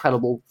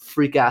incredible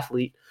freak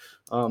athlete.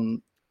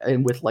 And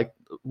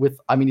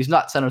I mean, he's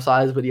not center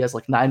size, but he has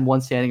like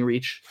 9'1" standing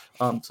reach.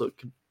 So it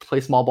could play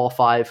small ball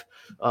 5.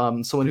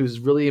 Someone who's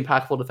really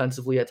impactful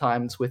defensively at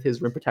times with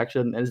his rim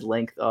protection and his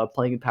length,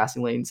 playing in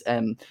passing lanes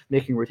and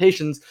making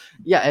rotations.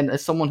 Yeah, and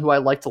as someone who I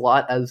liked a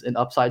lot as an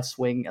upside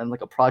swing and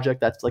like a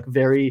project that's like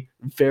very,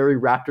 very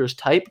Raptors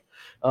type.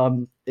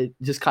 It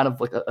just kind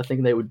of like a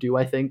thing they would do,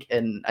 I think.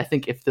 And I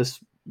think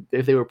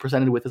if they were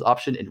presented with this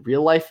option in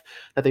real life,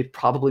 that they'd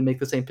probably make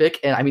the same pick.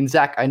 And I mean,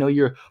 Zach, I know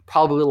you're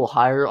probably a little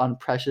higher on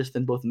Precious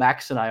than both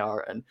Max and I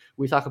are, and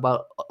we talk a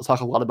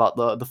lot about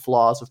the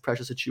flaws of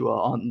Precious Achiuwa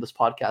on this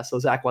podcast. So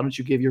Zach, why don't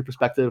you give your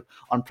perspective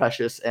on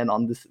Precious and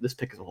on this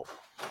pick as a whole?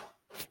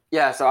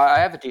 Yeah, so I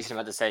have a decent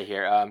amount to say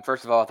here.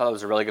 First of all, I thought it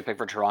was a really good pick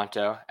for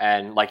Toronto,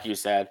 and like you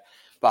said,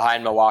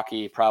 behind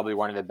Milwaukee, probably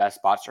one of the best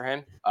spots for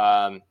him,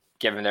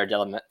 given their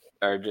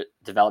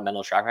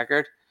developmental track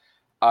record.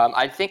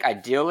 I think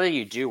ideally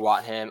you do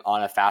want him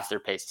on a faster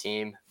paced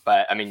team,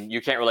 but I mean,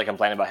 you can't really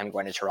complain about him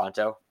going to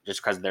Toronto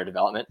just because of their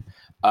development.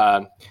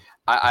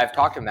 I've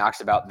talked to Max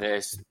about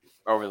this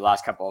over the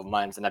last couple of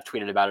months, and I've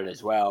tweeted about it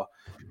as well.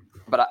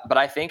 But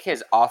I think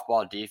his off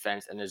ball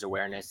defense and his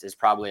awareness is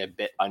probably a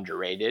bit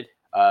underrated.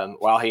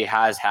 While he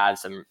has had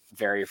some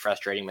very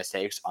frustrating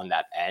mistakes on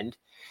that end,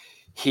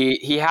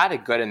 he had a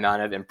good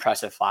amount of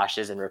impressive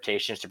flashes and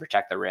rotations to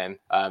protect the rim.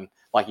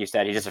 Like you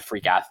said, he's just a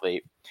freak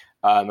athlete.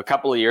 A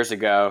couple of years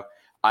ago,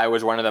 I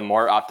was one of the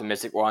more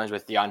optimistic ones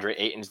with DeAndre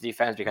Ayton's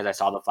defense because I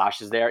saw the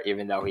flashes there,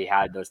 even though he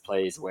had those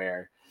plays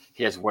where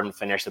he just wouldn't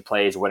finish the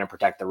plays, wouldn't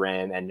protect the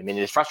rim. And I mean,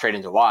 it's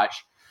frustrating to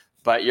watch,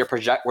 but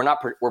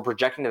we're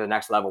projecting to the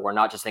next level. We're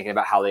not just thinking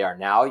about how they are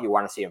now. You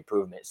want to see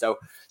improvement. So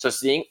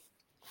seeing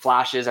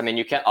flashes, I mean,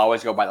 you can't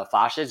always go by the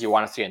flashes. You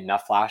want to see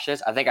enough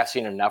flashes. I think I've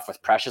seen enough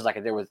with Precious, like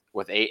I did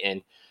with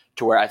Ayton,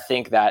 to where I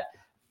think that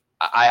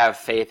I have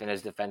faith in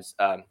his defense,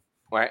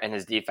 in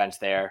his defense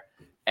there.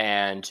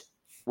 And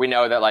we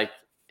know that like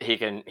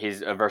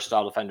he's a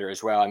versatile defender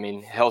as well. I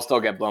mean, he'll still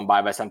get blown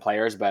by some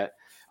players, but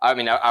I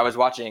mean, I was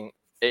watching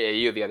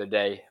AAU the other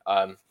day,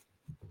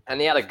 and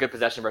he had a good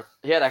possession.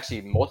 He had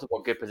actually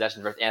multiple good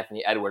possessions with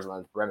Anthony Edwards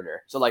on the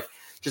perimeter. So like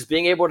just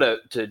being able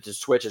to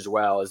switch as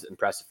well is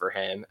impressive for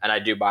him. And I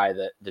do buy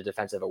the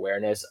defensive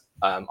awareness,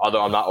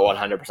 although I'm not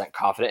 100%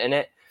 confident in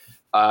it.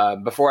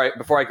 Before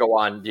I go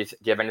on, do you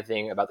have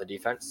anything about the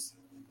defense?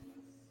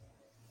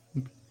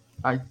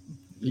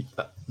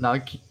 No,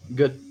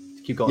 good.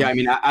 Keep going. Yeah, I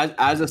mean,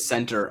 as a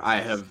center, I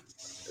have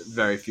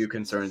very few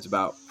concerns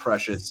about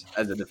Precious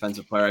as a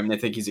defensive player. I mean, I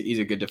think he's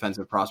a good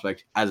defensive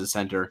prospect as a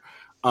center.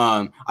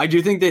 I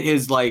do think that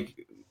his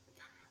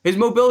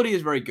mobility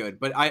is very good,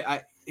 but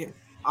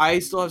I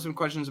still have some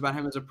questions about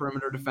him as a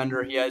perimeter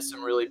defender. He has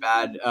some really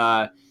bad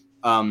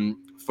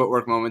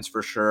footwork moments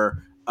for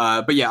sure.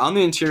 But yeah, on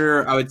the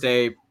interior, I would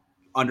say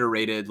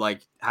underrated.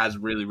 Like has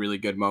really really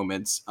good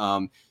moments.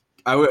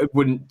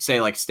 wouldn't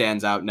say like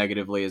stands out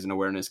negatively as an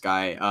awareness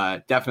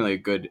guy. Definitely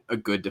a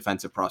good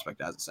defensive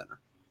prospect as a center.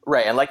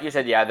 Right, and like you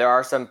said, yeah, there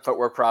are some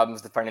footwork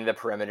problems defending the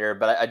perimeter,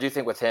 but I do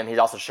think with him, he's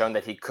also shown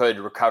that he could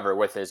recover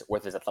with his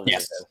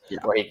athleticism,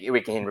 where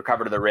he can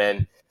recover to the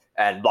rim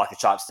and block the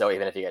shot still,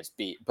 even if he gets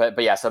beat.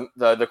 But yeah, so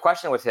the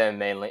question with him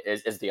mainly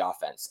is the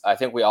offense. I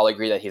think we all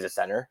agree that he's a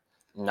center,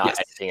 not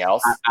anything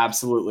else.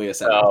 Absolutely a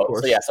center.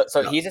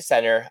 So he's a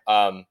center.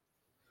 I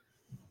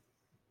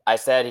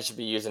said he should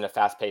be using a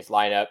fast-paced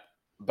lineup,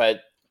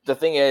 but the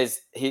thing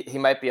is, he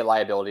might be a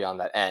liability on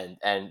that end.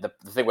 And the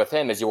thing with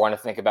him is you want to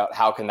think about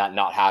how can that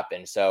not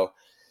happen. So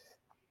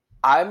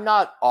I'm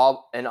not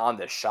all in on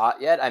the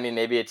shot yet. I mean,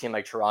 maybe a team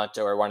like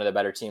Toronto or one of the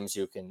better teams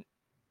who can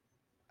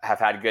have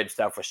had good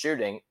stuff with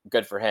shooting,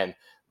 good for him.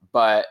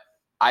 But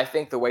I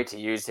think the way to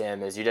use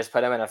him is you just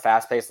put him in a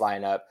fast-paced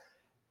lineup,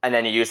 and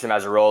then you use him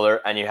as a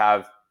roller, and you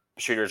have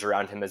shooters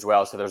around him as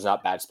well, so there's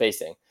not bad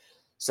spacing.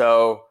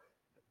 So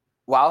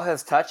while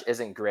his touch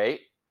isn't great,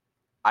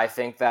 I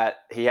think that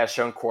he has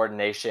shown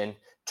coordination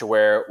to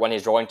where when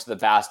he's rolling to the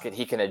basket,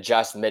 he can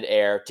adjust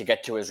midair to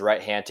get to his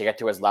right hand, to get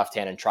to his left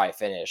hand, and try a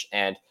finish.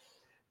 And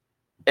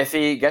if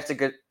he gets a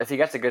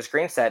good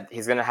screen set,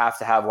 he's going to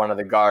have one of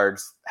the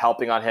guards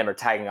helping on him or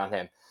tagging on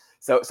him.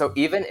 So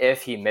even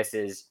if he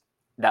misses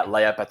that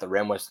layup at the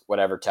rim with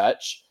whatever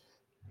touch,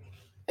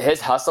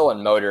 his hustle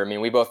and motor. I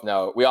mean, we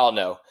all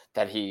know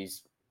that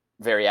he's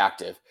very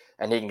active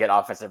and he can get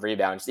offensive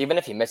rebounds. Even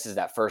if he misses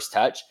that first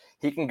touch,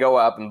 he can go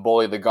up and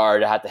bully the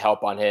guard to have to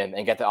help on him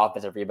and get the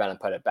offensive rebound and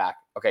put it back.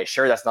 Okay,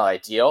 sure, that's not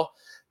ideal,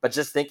 but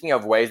just thinking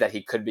of ways that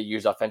he could be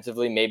used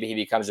offensively, maybe he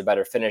becomes a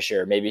better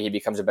finisher. Maybe he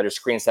becomes a better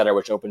screen setter,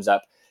 which opens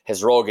up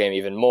his roll game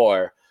even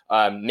more.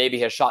 Maybe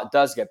his shot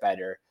does get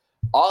better.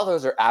 All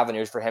those are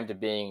avenues for him to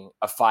being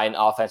a fine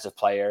offensive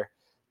player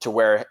to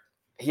where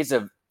he's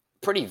a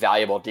pretty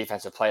valuable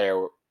defensive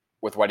player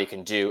with what he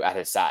can do at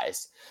his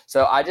size.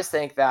 So I just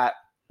think that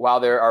while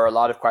there are a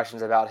lot of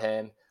questions about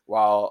him,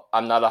 while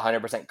I'm not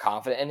 100%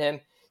 confident in him,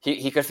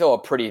 he could fill a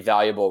pretty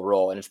valuable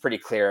role, and it's pretty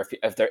clear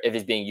if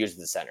he's being used as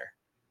the center.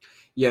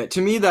 Yeah,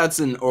 to me, that's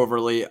an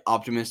overly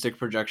optimistic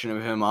projection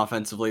of him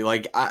offensively.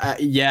 Like,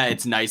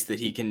 it's nice that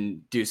he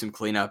can do some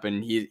cleanup,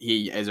 and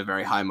he is a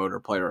very high motor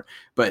player.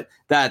 But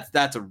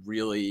that's a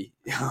really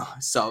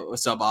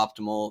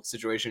suboptimal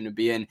situation to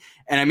be in.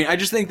 And I mean, I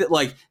just think that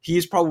like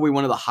he's probably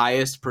one of the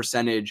highest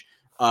percentage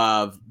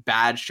of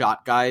bad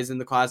shot guys in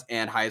the class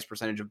and highest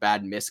percentage of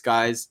bad miss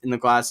guys in the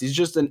class. He's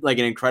just an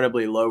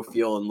incredibly low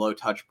feel and low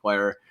touch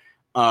player.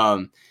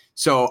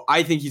 So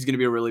I think he's going to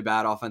be a really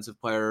bad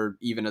offensive player,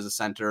 even as a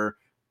center.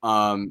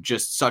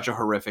 Just such a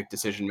horrific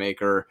decision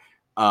maker.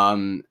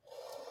 There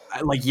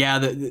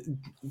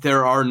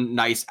are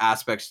nice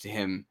aspects to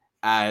him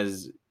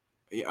as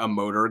a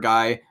motor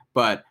guy,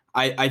 but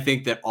I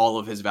think that all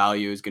of his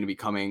value is going to be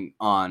coming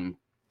on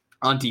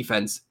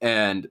defense,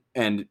 and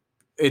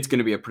it's going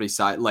to be a pretty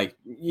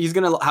he's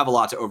going to have a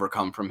lot to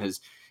overcome from his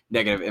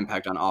negative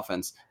impact on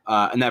offense.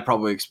 And that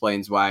probably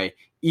explains why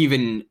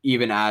even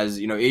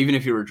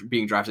if you were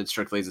being drafted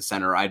strictly as a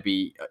center, I'd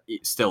be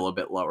still a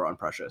bit lower on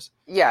Precious.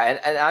 Yeah.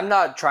 And I'm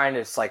not trying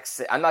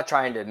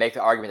to make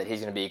the argument that he's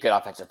going to be a good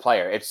offensive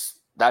player.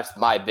 That's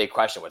my big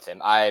question with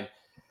him.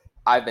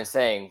 I've been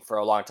saying for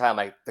a long time,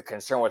 like the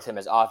concern with him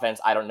is offense.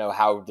 I don't know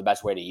how the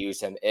best way to use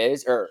him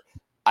is, or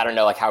I don't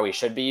know like how he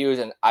should be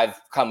used. And I've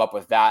come up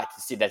with that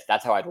to see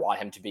that's how I'd want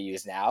him to be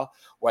used now.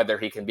 Whether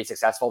he can be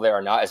successful there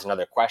or not is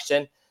another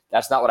question.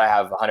 That's not what I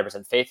have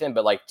 100% faith in,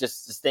 but like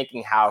just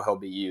thinking how he'll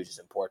be used is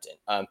important.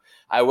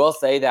 I will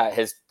say that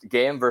his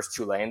game versus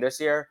Tulane this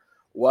year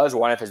was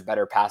one of his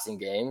better passing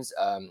games.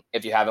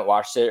 If you haven't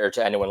watched it, or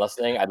to anyone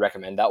listening, I'd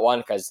recommend that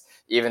one, because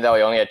even though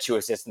he only had 2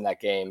 assists in that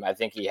game, I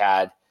think he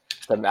had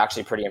some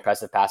actually pretty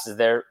impressive passes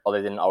there, although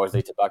they didn't always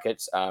lead to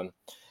buckets.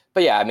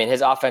 But yeah, I mean,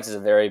 his offense is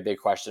a very big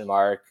question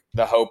mark.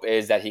 The hope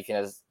is that he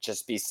can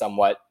just be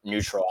somewhat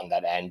neutral on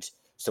that end,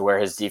 so where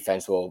his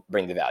defense will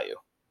bring the value.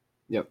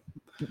 Yep.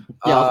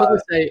 Yeah, I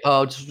was going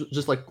to say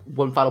just like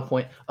one final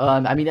point.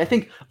 I mean, I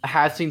think I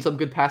have seen some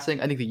good passing.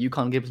 I think the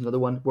UConn game is another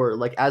one where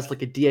like as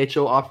like a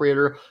DHO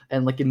operator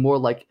and like in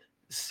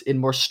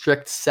more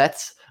strict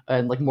sets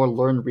and like more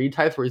learn read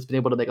types where he's been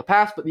able to make a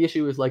pass. But the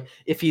issue is like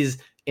if he's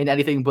in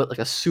anything but like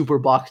a super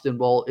boxed in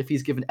role, if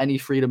he's given any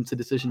freedom to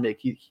decision make,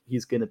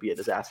 he's going to be a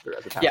disaster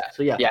as a passer. Yeah.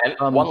 So yeah.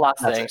 And one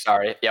last thing.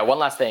 Sorry. Yeah. One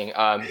last thing.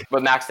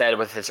 What Max said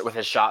with his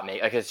shot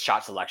his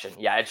shot selection.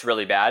 Yeah, it's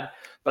really bad.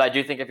 But I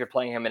do think if you're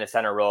playing him in a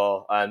center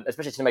role,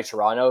 especially a team like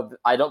Toronto,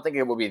 I don't think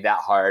it will be that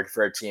hard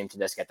for a team to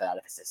just get that out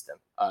of his system.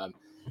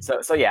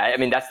 So yeah, I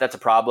mean that's a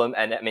problem,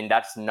 and I mean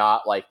that's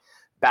not like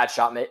bad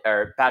shot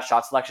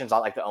selection is not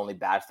like the only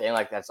bad thing.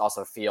 Like that's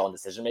also feel and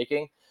decision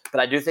making. But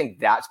I do think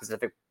that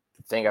specific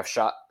thing of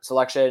shot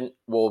selection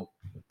will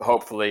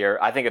hopefully, or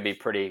I think it'd be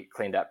pretty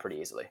cleaned up pretty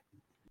easily.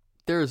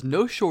 There is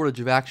no shortage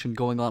of action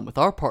going on with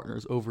our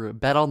partners over at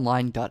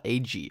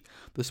betonline.ag.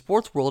 The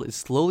sports world is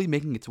slowly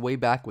making its way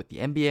back with the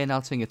NBA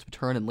announcing its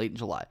return in late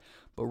July.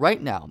 But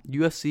right now,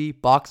 UFC,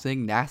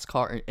 boxing,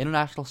 NASCAR, and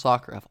international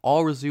soccer have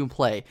all resumed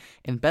play,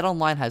 and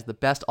BetOnline has the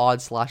best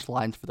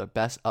odds/lines for their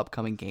best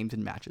upcoming games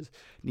and matches.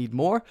 Need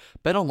more?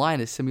 BetOnline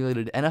has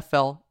simulated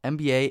NFL,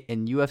 NBA,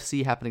 and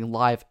UFC happening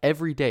live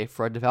every day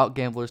for our devout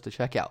gamblers to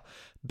check out.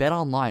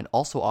 BetOnline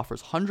also offers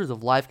hundreds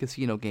of live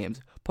casino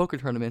games, poker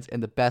tournaments,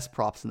 and the best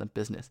props in the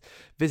business.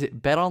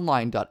 Visit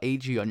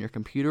betonline.ag on your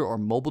computer or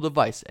mobile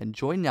device and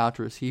join now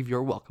to receive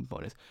your welcome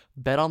bonus.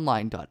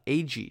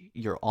 betonline.ag,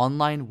 your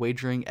online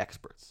wagering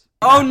experts.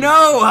 Oh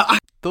no!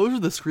 Those are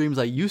the screams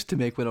I used to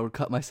make when I would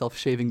cut myself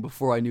shaving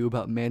before I knew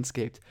about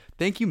Manscaped.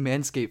 Thank you,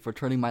 Manscaped, for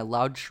turning my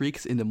loud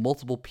shrieks into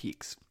multiple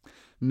peaks.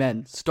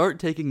 Men, start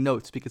taking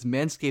notes because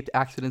Manscaped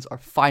accidents are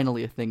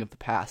finally a thing of the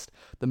past.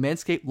 The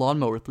Manscaped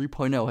Lawnmower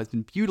 3.0 has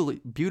been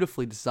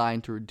beautifully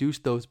designed to reduce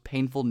those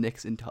painful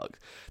nicks and tugs.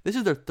 This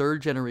is their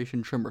third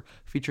generation trimmer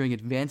featuring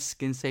advanced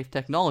skin safe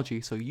technology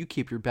so you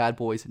keep your bad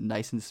boys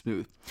nice and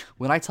smooth.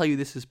 When I tell you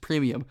this is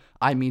premium,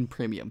 I mean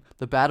premium.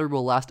 The battery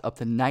will last up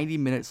to 90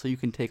 minutes so you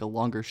can take a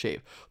longer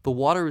shave. The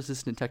water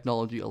resistant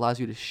technology allows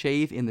you to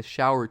shave in the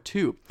shower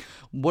too.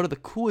 One of the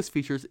coolest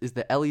features is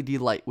the LED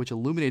light, which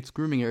illuminates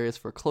grooming areas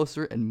for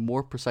closer and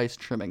more precise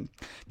trimming.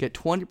 Get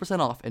 20%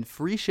 off and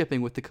free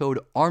shipping with the code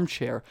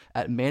ARMCHAIR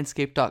at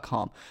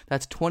manscaped.com.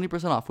 That's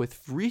 20% off with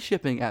free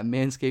shipping at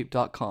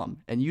manscaped.com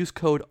and use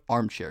code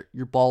ARMCHAIR.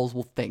 Your balls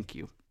will thank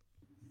you.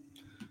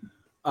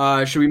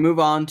 Should we move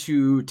on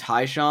to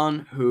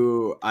Tyshawn,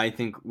 who I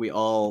think we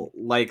all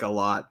like a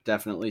lot?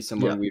 Definitely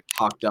someone we've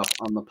talked up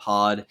on the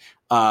pod.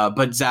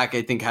 But Zach,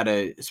 I think, had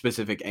a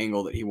specific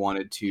angle that he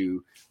wanted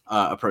to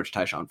approach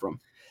Tyshawn from.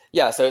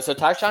 Yeah, so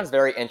Tyshawn's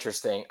very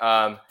interesting.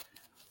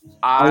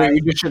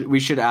 We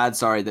should add,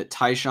 that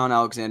Tyshawn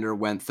Alexander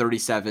went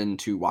 37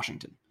 to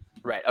Washington.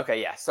 Right. Okay.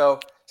 Yeah.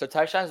 So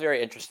Tyshawn's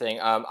very interesting.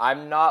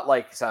 I'm not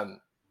like some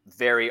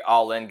very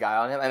all-in guy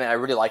on him. I mean, I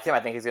really like him. I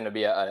think he's going to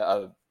be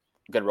a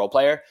good role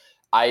player.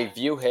 I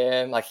view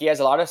him like he has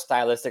a lot of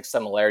stylistic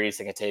similarities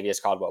to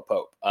Kentavious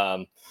Caldwell-Pope.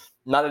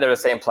 Not that they're the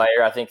same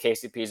player. I think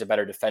KCP is a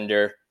better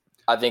defender.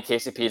 I think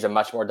KCP is a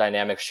much more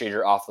dynamic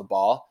shooter off the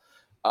ball.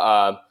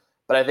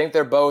 But I think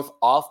they're both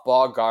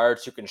off-ball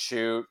guards who can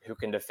shoot, who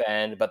can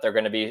defend, but they're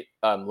going to be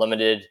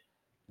limited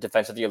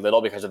defensively a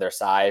little because of their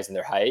size and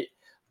their height.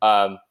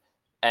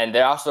 And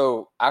they're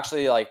also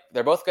actually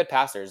they're both good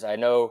passers. I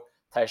know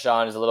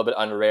Tyshawn is a little bit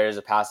underrated as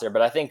a passer,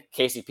 but I think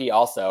KCP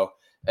also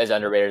is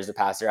underrated as a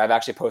passer. I've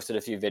actually posted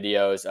a few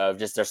videos of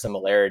just their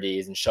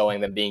similarities and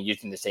showing them being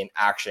used in the same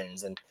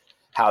actions and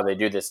how they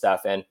do this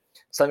stuff. And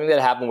something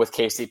that happened with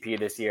KCP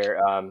this year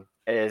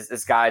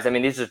is guys, I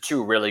mean, these are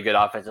two really good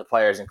offensive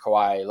players in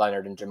Kawhi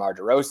Leonard and DeMar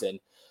DeRozan,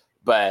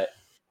 but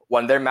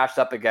when they're matched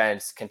up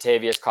against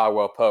Kentavious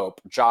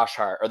Caldwell-Pope, Josh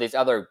Hart, or these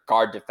other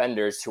guard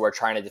defenders who are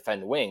trying to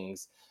defend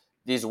wings,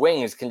 these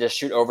wings can just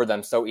shoot over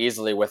them so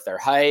easily with their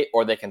height,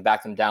 or they can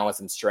back them down with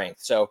some strength.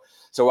 So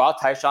while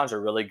Tyshawn's a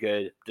really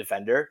good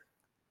defender,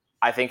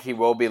 I think he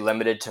will be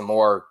limited to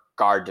more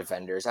guard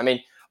defenders. I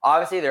mean,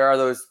 obviously there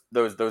are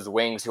those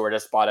wings who are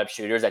just spot up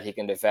shooters that he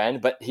can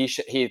defend, but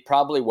he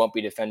probably won't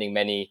be defending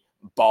many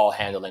ball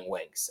handling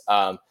wings.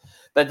 But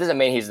it doesn't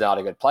mean he's not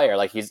a good player.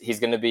 Like he's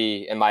going to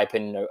be, in my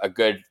opinion, a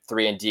good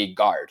 3-and-D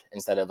guard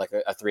instead of like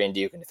a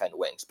 3-and-D who can defend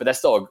wings. But that's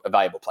still a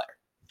valuable player.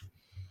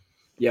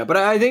 Yeah, but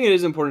I think it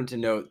is important to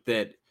note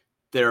that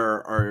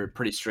there are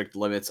pretty strict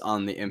limits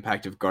on the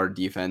impact of guard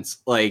defense.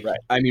 Like, right.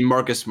 I mean,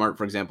 Marcus Smart,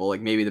 for example,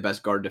 like maybe the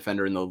best guard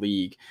defender in the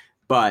league,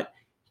 but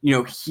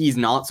he's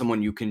not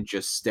someone you can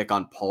just stick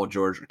on Paul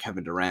George or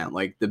Kevin Durant.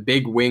 Like the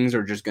big wings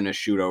are just going to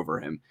shoot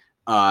over him,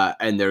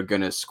 and they're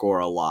going to score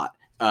a lot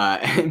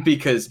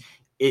because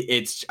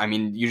it's. I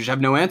mean, you just have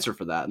no answer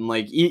for that. And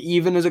like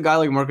even as a guy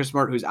like Marcus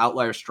Smart, who's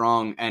outlier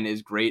strong and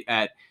is great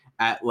at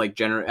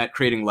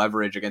creating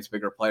leverage against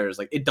bigger players,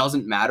 like it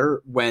doesn't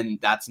matter when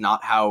that's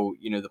not how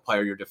the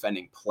player you're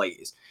defending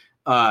plays.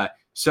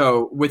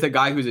 So with a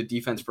guy who's a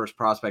defense first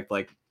prospect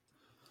like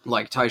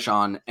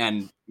Tyshawn,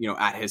 and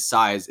at his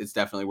size, it's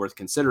definitely worth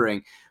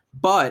considering.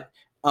 But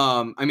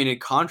I mean, in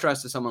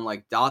contrast to someone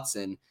like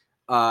Dotson,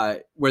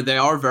 where they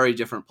are very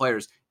different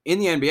players in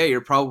the NBA,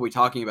 you're probably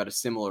talking about a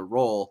similar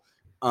role,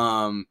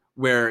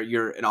 where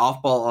you're an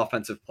off-ball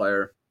offensive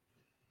player.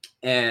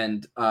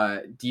 And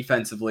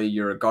defensively,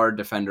 you're a guard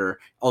defender,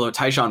 although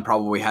Tyshawn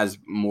probably has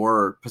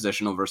more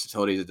positional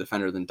versatility as a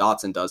defender than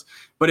Dotson does.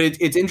 But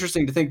it's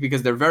interesting to think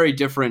because they're very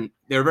different.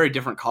 They're very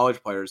different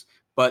college players,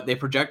 but they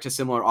project to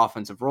similar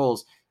offensive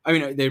roles. I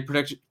mean, they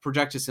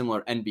project to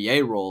similar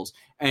NBA roles.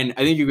 And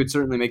I think you could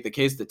certainly make the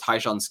case that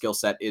Tyshawn's skill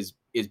set is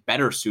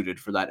better suited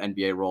for that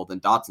NBA role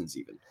than Dotson's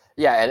even.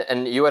 Yeah,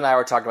 and you and I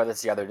were talking about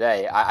this the other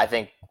day. I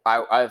think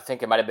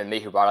it might have been me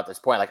who brought up this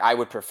point. Like, I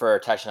would prefer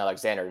Tyshawn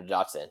Alexander to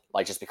Dotson,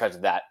 like just because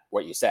of that,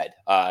 what you said.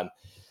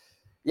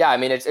 Yeah, I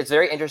mean, it's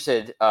very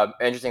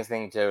interesting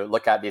thing to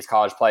look at these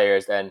college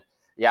players. And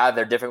yeah,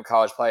 they're different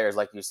college players,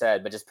 like you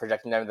said, but just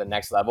projecting them to the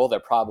next level, they're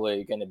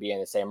probably going to be in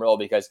the same role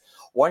because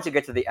once you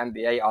get to the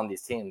NBA on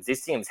these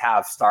teams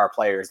have star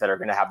players that are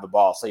going to have the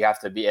ball. So you have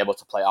to be able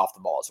to play off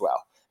the ball as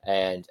well.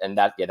 And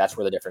that's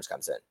where the difference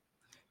comes in.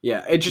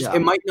 Yeah,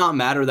 it might not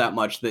matter that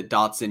much that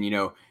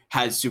Dotson,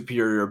 has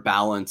superior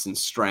balance and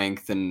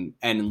strength and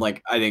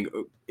like I think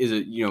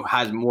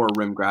has more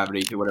rim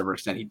gravity to whatever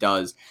extent he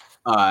does.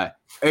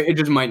 It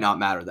just might not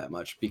matter that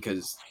much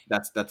because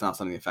that's not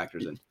something that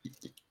factors in.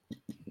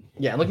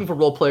 Yeah, and looking for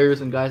role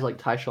players and guys like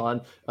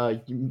Tyshawn.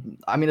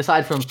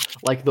 Aside from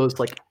like those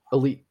like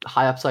elite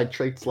high upside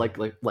traits like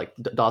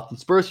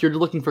Dotson's burst, you're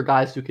looking for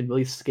guys who can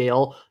really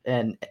scale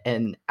and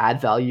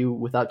add value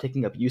without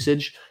taking up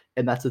usage.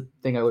 And that's the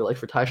thing I would like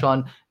for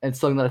Tyshawn, and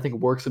something that I think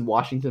works in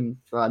Washington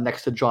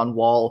next to John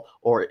Wall,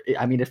 or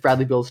if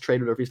Bradley Beal's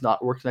traded or if he's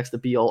not, works next to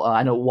Beal.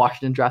 I know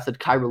Washington drafted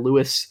Kyra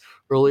Lewis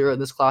earlier in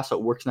this class, so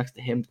it works next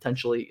to him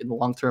potentially in the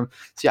long term.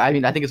 So yeah,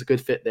 I think it's a good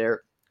fit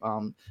there.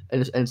 And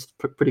it's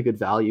pretty good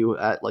value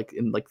at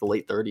in the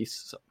late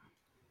 30s. So.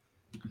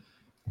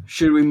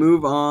 Should we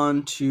move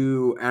on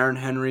to Aaron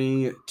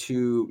Henry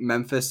to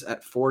Memphis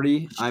at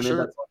 40? I made that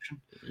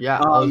selection. Yeah,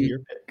 that was your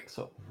pick.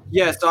 So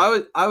yeah,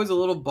 so I was a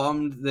little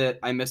bummed that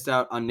I missed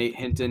out on Nate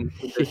Hinton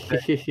a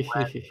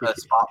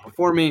spot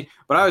before me,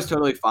 but I was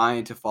totally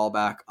fine to fall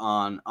back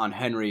on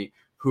Henry,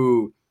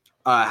 who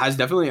has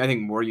definitely, I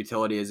think, more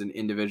utility as an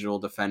individual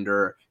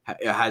defender,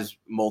 has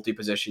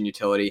multi-position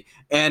utility,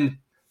 and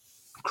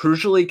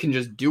crucially can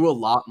just do a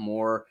lot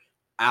more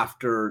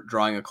after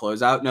drawing a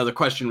closeout. Now, the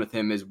question with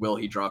him is, will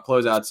he draw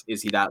closeouts?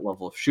 Is he that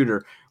level of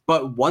shooter?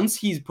 But once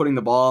he's putting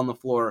the ball on the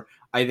floor,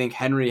 I think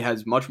Henry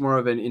has much more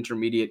of an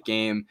intermediate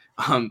game.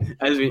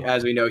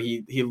 As we know,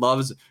 he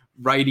loves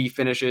righty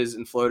finishes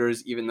and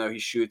floaters, even though he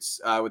shoots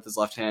with his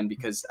left hand,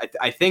 because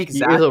I think he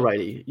is a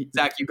righty.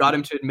 Zach, you got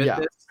him to admit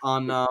this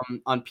on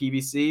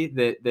PBC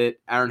that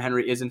Aaron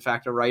Henry is in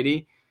fact a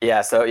righty.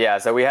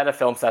 So we had a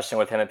film session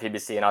with him at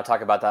PBC, and I'll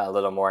talk about that a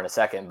little more in a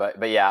second.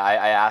 But yeah,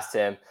 I asked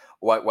him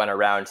what went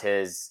around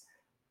his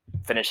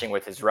finishing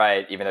with his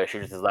right, even though he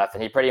shoots with his left,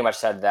 and he pretty much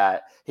said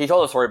that he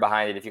told a story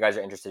behind it. If you guys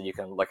are interested, you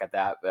can look at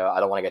that. I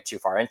don't want to get too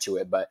far into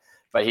it, but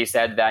he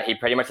said that he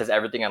pretty much does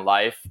everything in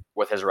life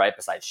with his right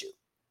besides shoot.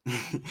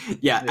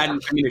 Yeah, and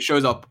it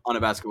shows up on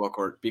a basketball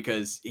court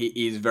because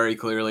he's very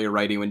clearly a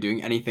righty when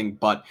doing anything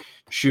but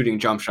shooting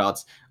jump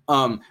shots.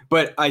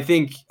 But I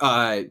think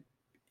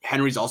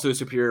Henry's also a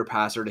superior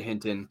passer to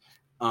Hinton,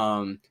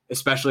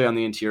 especially on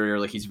the interior.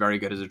 Like, he's very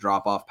good as a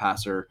drop-off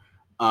passer.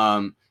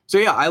 So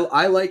yeah,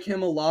 I like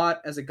him a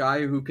lot as a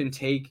guy who can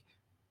take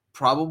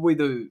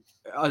probably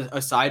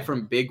aside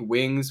from big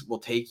wings, will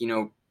take,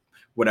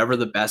 whatever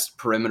the best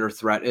perimeter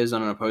threat is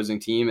on an opposing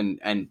team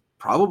and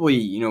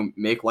probably,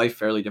 make life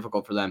fairly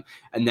difficult for them.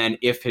 And then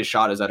if his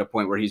shot is at a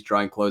point where he's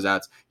drawing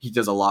closeouts, he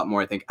does a lot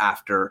more, I think,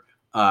 after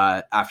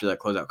that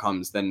closeout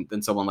comes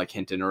than someone like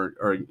Hinton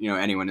or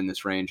anyone in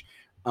this range.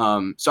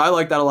 So I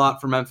like that a lot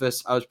for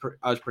Memphis. I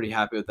was pretty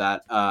happy with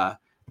that.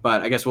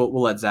 But I guess we'll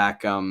let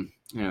Zach talk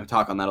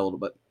on that a little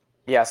bit.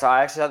 Yeah, so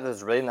I actually thought this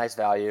was really nice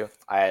value.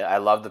 I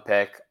love the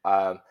pick.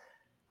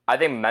 I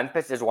think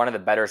Memphis is one of the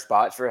better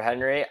spots for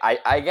Henry.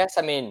 I guess,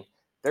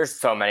 there's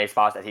so many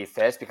spots that he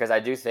fits, because I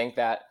do think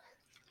that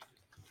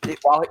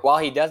while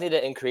he does need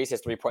to increase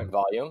his three-point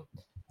volume,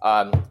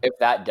 if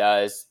that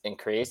does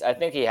increase, I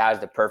think he has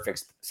the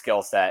perfect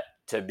skill set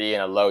to be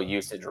in a low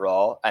usage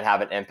role and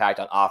have an impact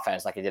on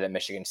offense like he did at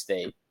Michigan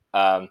State.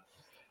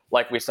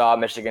 Like we saw at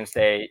Michigan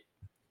State,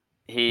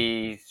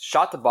 he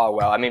shot the ball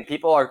well.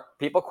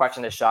 People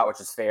question his shot, which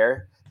is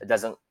fair. It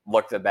doesn't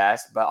look the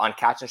best, but on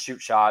catch and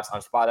shoot shots,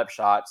 on spot up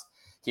shots,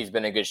 he's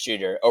been a good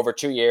shooter. Over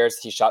 2 years,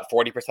 he shot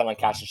 40% on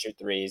catch and shoot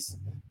threes.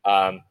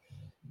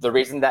 The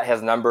reason that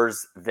his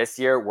numbers this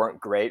year weren't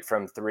great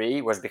from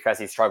three was because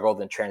he struggled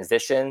in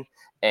transition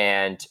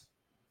and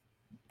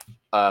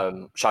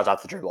shots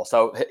off the dribble.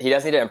 So he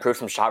does need to improve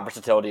some shot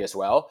versatility as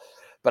well.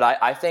 But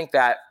I think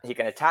that he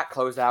can attack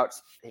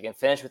closeouts. He can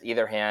finish with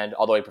either hand,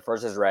 although he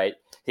prefers his right.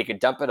 He can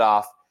dump it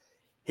off.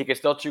 He can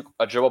still shoot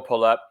a dribble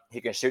pull-up.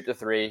 He can shoot the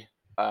three.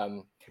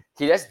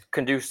 He just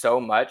can do so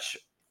much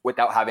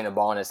without having the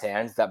ball in his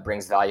hands that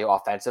brings value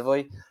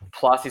offensively.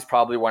 Plus, he's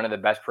probably one of the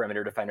best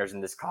perimeter defenders in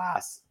this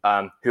class,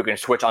 who can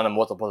switch on to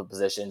multiple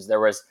positions.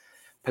 There was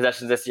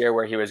possessions this year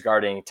where he was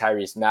guarding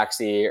Tyrese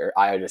Maxey or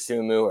Ayo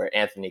Dosunmu or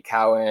Anthony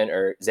Cowan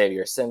or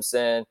Xavier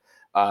Simpson.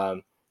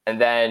 And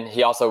then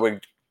he also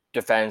would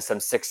defend some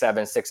 6'7",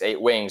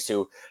 6'8" wings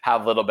who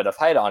have a little bit of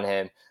height on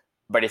him,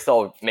 but he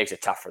still makes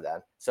it tough for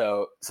them.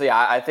 So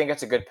yeah, I think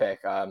it's a good pick.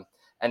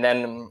 And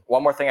then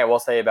one more thing I will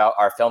say about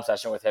our film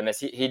session with him is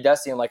he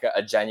does seem like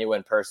a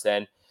genuine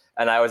person.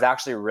 And I was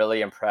actually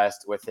really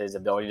impressed with his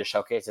ability to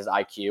showcase his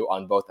IQ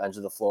on both ends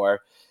of the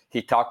floor.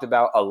 He talked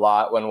about a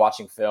lot when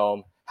watching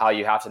film, how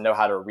you have to know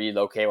how to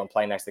relocate when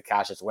playing next to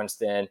Cassius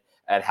Winston,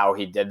 and how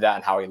he did that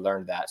and how he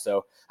learned that.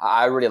 So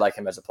I really like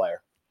him as a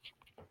player.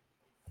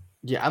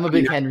 Yeah, I'm a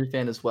big Henry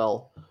fan as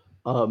well.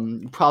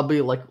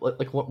 Probably like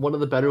one of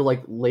the better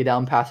lay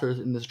down passers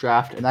in this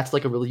draft, and that's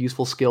a really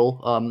useful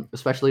skill,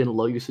 especially in a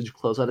low usage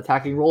closeout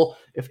attacking role.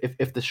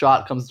 If the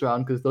shot comes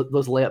around, because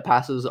those layup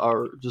passes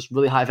are just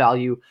really high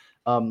value.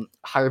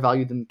 higher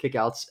value than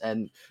kickouts,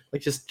 and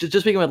like just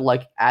being able to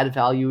like add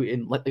value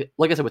in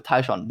like I said with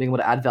Tyshawn, being able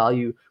to add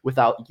value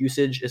without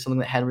usage is something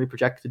that Henry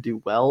projected to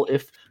do well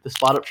if the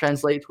spot up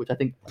translates, which I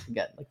think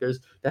again like there's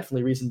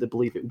definitely reason to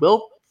believe it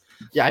will.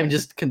 Yeah, I mean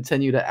just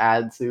continue to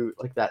add to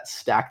like that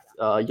stacked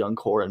young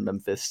core in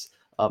Memphis.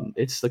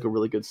 It's like a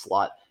really good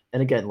slot,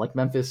 and again like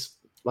Memphis.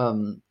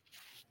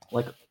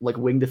 Like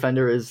wing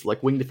defenders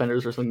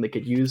are something they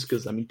could use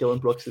because I mean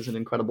Dylan Brooks isn't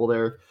incredible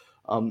there,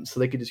 so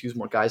they could just use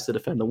more guys to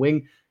defend the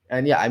wing.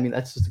 And yeah, I mean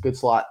that's just a good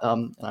slot.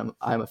 And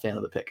I'm a fan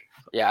of the pick.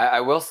 Yeah,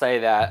 I will say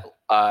that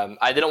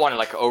I didn't want to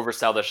like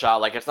oversell the shot.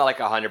 Like it's not like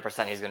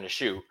 100% he's going to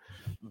shoot,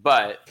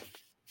 but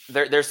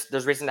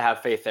there's reason to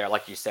have faith there,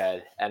 like you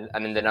said. And I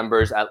mean the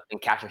numbers in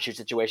catch and shoot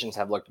situations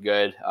have looked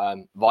good.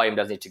 Volume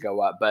does need to go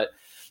up, but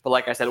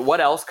like I said,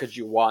 what else could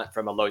you want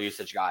from a low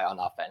usage guy on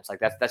offense? Like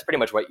that's pretty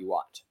much what you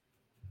want.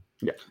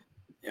 Yeah.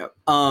 Yeah.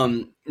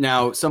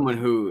 Now someone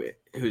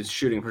whose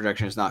shooting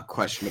projection is not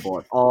questionable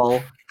at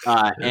all,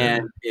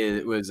 and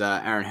it was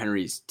Aaron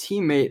Henry's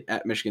teammate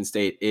at Michigan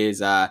State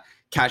is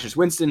Cassius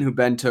Winston, who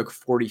Ben took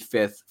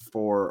 45th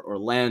for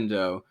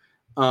Orlando.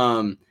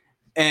 And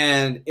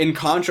in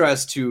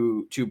contrast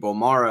to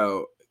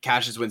Bolmaro,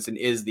 Cassius Winston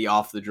is the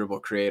off the dribble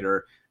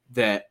creator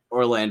that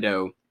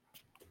Orlando,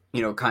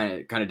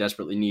 kind of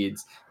desperately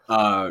needs.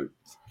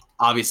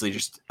 Obviously,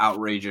 just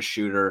outrageous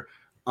shooter.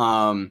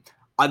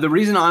 The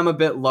reason I'm a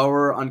bit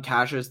lower on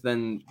Cassius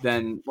than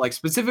like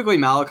specifically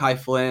Malachi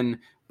Flynn,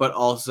 but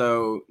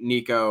also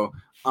Nico,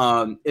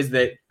 is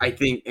that I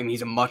think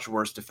he's a much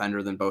worse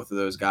defender than both of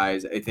those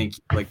guys. I think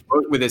like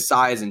with his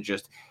size and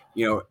just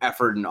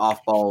effort and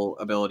off ball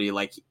ability,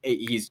 like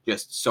he's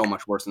just so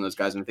much worse than those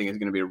guys, and I think it's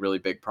going to be a really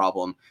big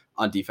problem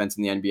on defense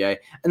in the NBA.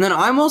 And then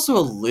I'm also a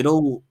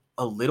little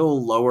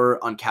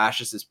lower on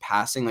Cassius's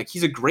passing. Like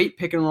he's a great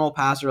pick and roll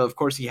passer. Of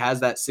course, he has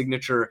that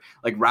signature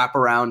like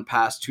wraparound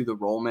pass to the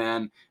roll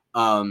man,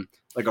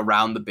 like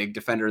around the big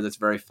defender. That's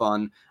very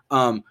fun.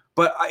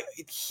 But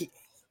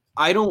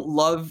I don't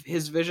love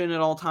his vision at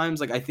all times.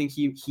 Like I think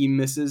he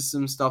misses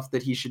some stuff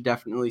that he should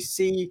definitely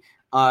see.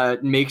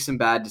 Make some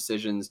bad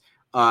decisions.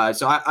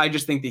 So I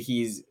just think that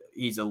he's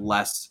a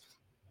less.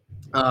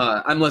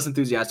 I'm less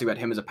enthusiastic about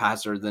him as a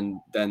passer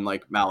than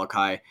like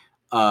Malachi.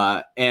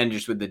 And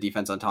just with the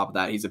defense on top of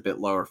that, he's a bit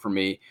lower for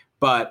me.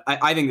 But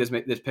I think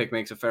this pick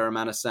makes a fair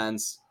amount of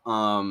sense.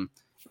 I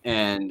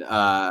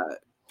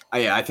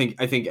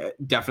think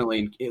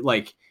definitely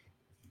like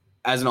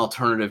as an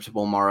alternative to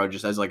Bolmaro,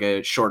 just as like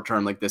a short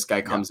term, like this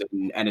guy comes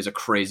in and is a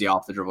crazy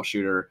off the dribble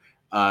shooter.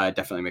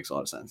 Definitely makes a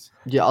lot of sense.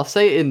 Yeah, I'll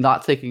say in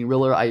not taking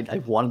Riller, I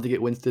wanted to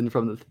get Winston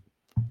from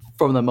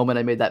the moment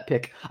I made that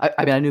pick.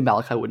 I mean, I knew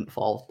Malachi wouldn't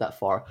fall that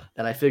far,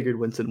 and I figured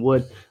Winston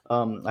would.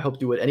 I hoped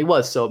he would, and he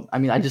was. So, I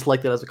mean, I just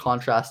liked it as a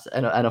contrast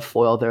and a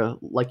foil there,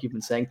 like you've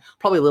been saying.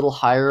 Probably a little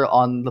higher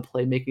on the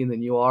playmaking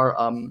than you are.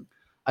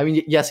 I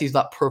mean, yes, he's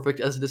not perfect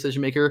as a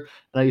decision maker,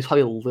 and he's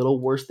probably a little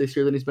worse this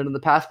year than he's been in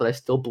the past, but I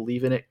still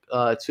believe in it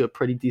to a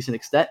pretty decent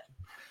extent.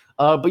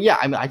 But yeah,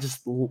 I mean, I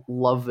just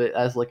love it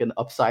as like an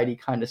upsidey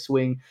kind of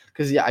swing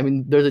because yeah, I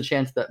mean, there's a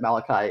chance that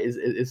Malachi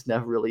is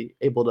never really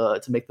able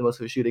to make the most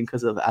of his shooting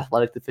because of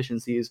athletic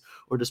deficiencies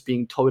or just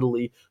being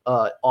totally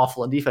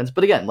awful on defense.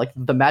 But again, like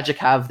the Magic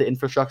have the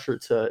infrastructure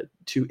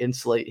to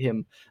insulate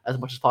him as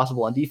much as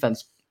possible on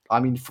defense. I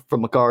mean,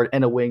 from a guard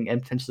and a wing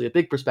and potentially a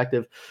big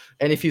perspective.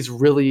 And if he's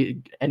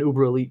really an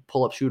uber elite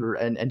pull-up shooter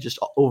and just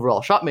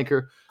overall shot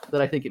maker,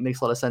 then I think it makes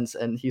a lot of sense.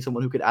 And he's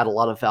someone who could add a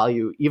lot of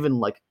value, even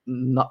like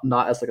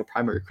not as like a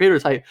primary creator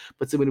type,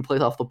 but someone who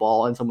plays off the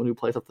ball and someone who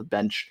plays off the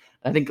bench.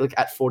 And I think like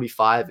at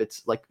 45,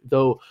 it's like,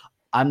 though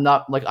I'm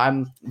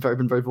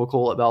been very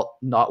vocal about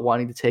not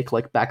wanting to take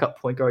like backup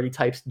point guardy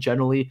types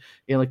generally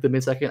in like the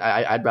mid-second.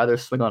 I'd rather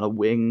swing on a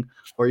wing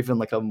or even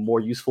like a more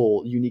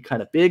useful, unique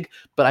kind of big.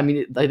 But I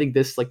mean, I think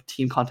this like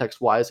team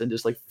context wise and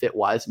just like fit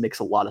wise makes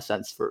a lot of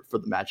sense for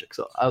the Magic.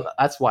 So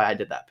that's why I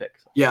did that pick.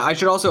 Yeah, I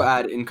should also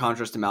add, in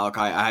contrast to Malachi,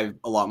 I have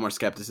a lot more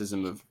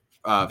skepticism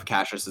of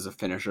Cassius as a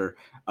finisher.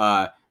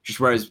 Just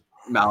whereas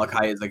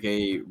Malachi is like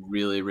a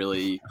really,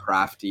 really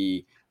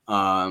crafty.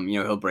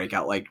 He'll break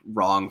out like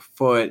wrong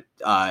foot,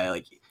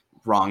 like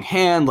wrong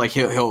hand, like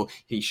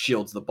he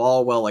shields the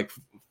ball well, like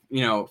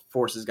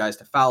forces guys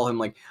to foul him.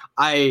 Like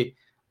I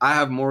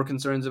have more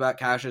concerns about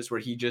Cassius where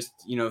he just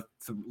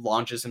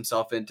launches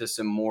himself into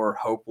some more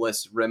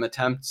hopeless rim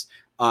attempts,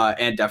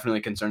 and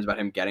definitely concerns about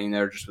him getting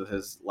there just with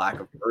his lack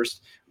of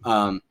burst.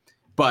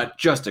 But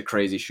just a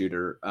crazy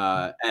shooter,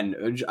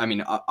 and I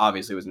mean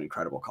obviously was an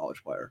incredible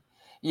college player.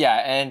 Yeah,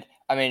 and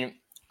I mean,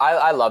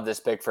 I love this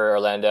pick for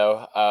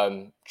Orlando.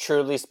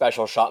 Truly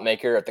special shot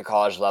maker at the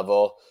college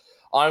level.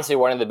 Honestly,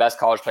 one of the best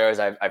college players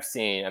I've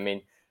seen. I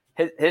mean,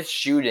 his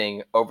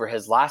shooting over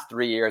his last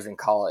 3 years in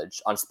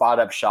college on spot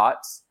up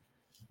shots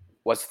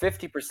was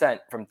 50%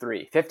 from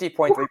three,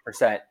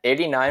 50.3%,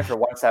 89 for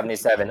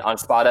 177 on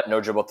spot up no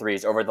dribble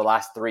threes over the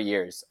last 3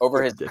 years.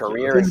 Over his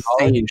career in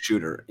college,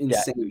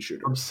 insane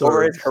shooter. Absurd.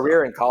 over his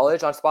career in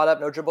college on spot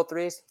up no dribble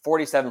threes,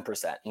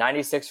 47%,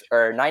 96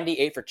 or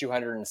 98 for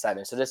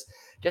 207. So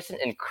just an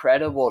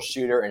incredible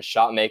shooter and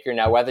shot maker.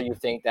 Now, whether you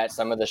think that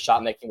some of the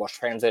shot making will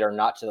translate or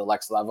not to the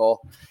next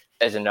level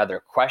is another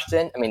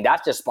question. I mean,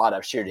 that's just spot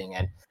up shooting,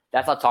 and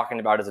that's not talking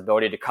about his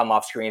ability to come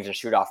off screens and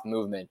shoot off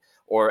movement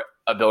or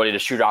ability to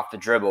shoot off the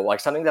dribble.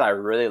 Like, something that I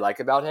really like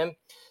about him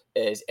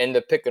is in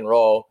the pick and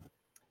roll,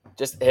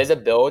 just his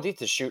ability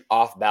to shoot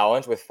off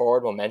balance with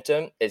forward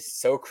momentum is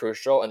so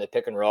crucial in the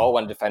pick and roll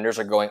when defenders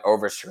are going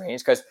over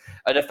screens. Because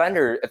a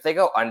defender, if they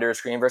go under a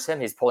screen versus him,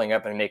 he's pulling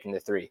up and making the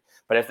three.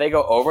 But if they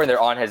go over and they're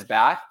on his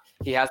back,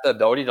 he has the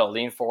ability to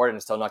lean forward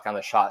and still knock down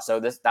the shot. So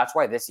that's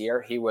why this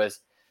year he was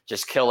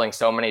just killing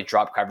so many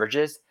drop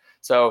coverages.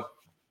 So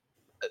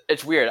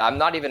it's weird. I'm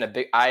not even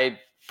I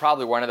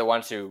probably one of the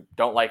ones who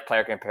don't like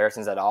player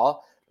comparisons at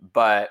all,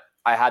 but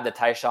I had the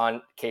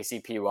Tyshawn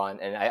KCP one,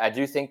 and I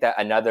do think that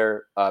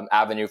another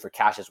avenue for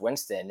Cassius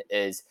Winston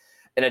is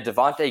in a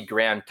Devontae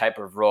Graham type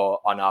of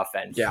role on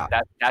offense. Yeah.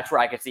 That's where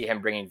I could see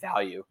him bringing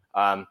value.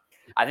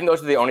 I think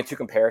those are the only two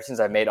comparisons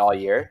I've made all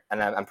year,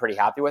 and I'm pretty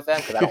happy with them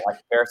because I don't like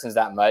comparisons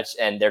that much,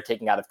 and they're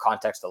taken out of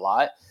context a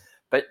lot.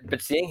 But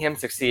seeing him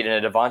succeed in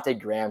a Devontae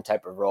Graham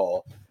type of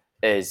role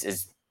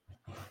is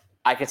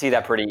I can see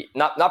that pretty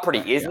not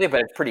pretty easily,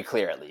 but it's pretty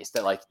clear at least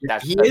that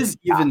that's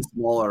even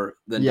smaller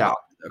than Doc,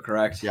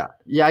 correct? Yeah,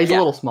 he's a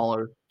little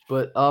smaller,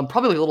 but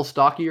probably a little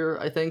stockier,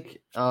 I think.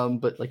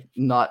 But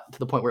not to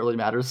the point where it really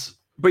matters.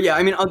 But yeah,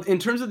 I mean, in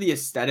terms of the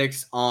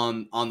aesthetics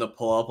on the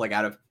pull up, like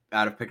out of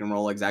pick and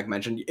roll, like Zach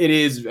mentioned, it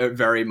is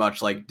very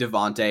much like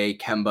Devontae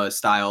Kemba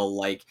style,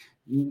 like,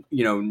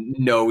 you know,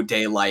 no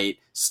daylight,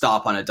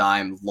 stop on a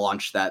dime,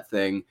 launch that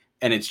thing.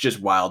 And it's just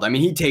wild. I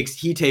mean, he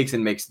takes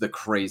and makes the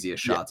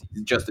craziest shots.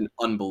 He's just an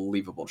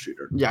unbelievable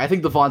shooter. Yeah, I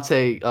think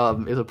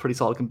Devontae is a pretty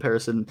solid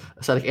comparison,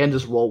 aesthetic and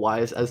just role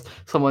wise. As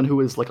someone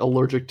who is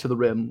allergic to the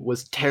rim,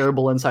 was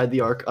terrible inside the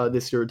arc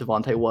this year.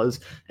 Devontae was,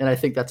 and I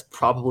think that's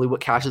probably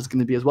what Cash is going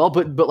to be as well.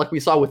 But like we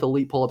saw with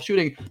elite pull up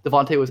shooting,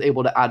 Devontae was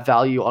able to add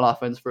value on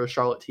offense for a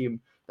Charlotte team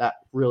that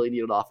really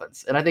needed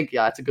offense. And I think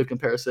it's a good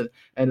comparison,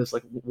 and it's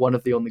one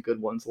of the only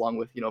good ones, along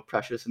with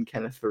Precious and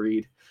Kenneth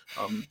Fareed.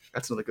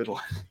 That's another good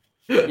one.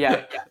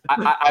 Yeah.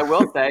 I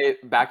will say,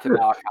 back to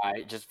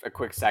Malachi, just a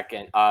quick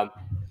second.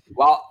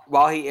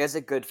 While he is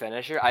a good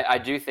finisher, I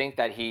do think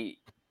that he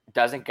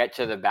doesn't get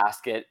to the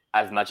basket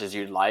as much as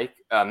you'd like.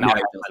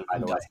 Malachi, by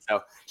the way.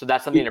 So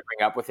that's something to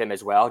bring up with him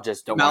as well.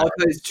 Just don't.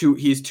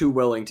 He's too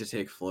willing to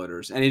take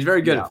floaters, and he's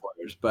very good at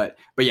floaters. But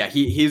yeah,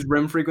 his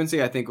rim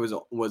frequency I think was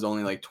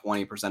only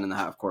 20% in the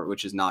half court,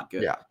 which is not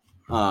good.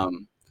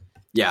 And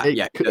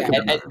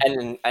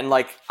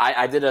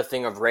I did a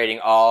thing of rating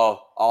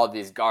all of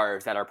these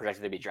guards that are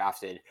projected to be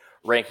drafted,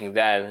 ranking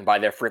them by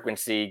their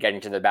frequency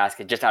getting to the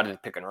basket just out of the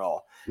pick and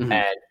roll. Mm-hmm.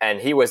 And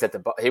he was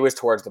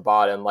towards the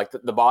bottom,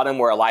 the bottom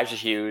were Elijah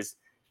Hughes,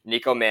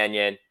 Nico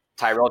Mannion,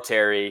 Tyrell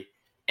Terry,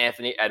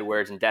 Anthony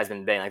Edwards, and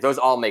Desmond Bain. Those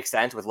all make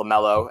sense with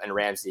LaMelo and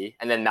Ramsey,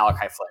 and then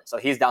Malachi Flynn. So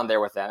he's down there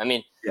with them. I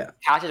mean,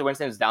 Cassius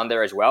Winston's down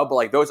there as well,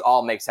 but those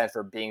all make sense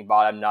for being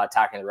bottom, not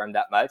attacking the rim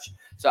that much.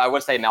 So I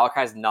would say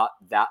Malachi's not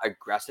that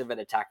aggressive at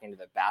attacking to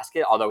the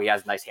basket, although he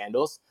has nice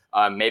handles.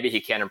 Maybe he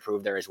can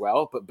improve there as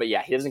well. But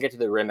yeah, he doesn't get to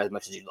the rim as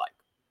much as you'd like.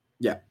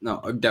 Yeah, no,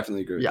 I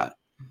definitely agree with that.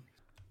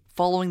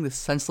 Following the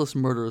senseless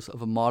murders of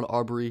Ahmaud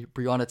Arbery,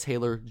 Breonna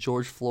Taylor,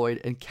 George Floyd,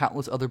 and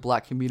countless other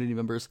black community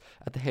members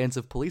at the hands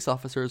of police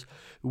officers,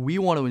 we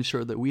want to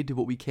ensure that we do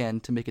what we can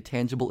to make a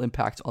tangible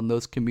impact on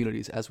those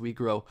communities as we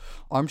grow.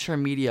 Armchair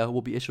Media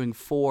will be issuing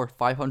 4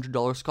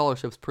 $500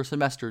 scholarships per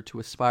semester to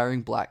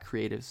aspiring black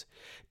creatives.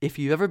 If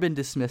you've ever been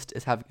dismissed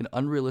as having an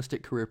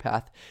unrealistic career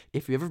path,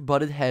 if you ever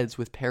butted heads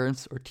with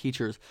parents or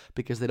teachers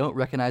because they don't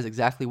recognize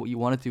exactly what you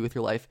want to do with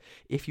your life,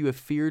 if you have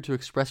feared to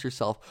express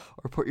yourself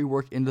or put your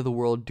work into the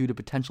world due to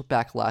potential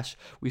backlash,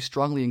 we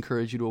strongly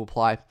encourage you to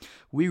apply.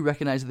 We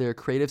recognize that there are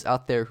creatives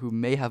out there who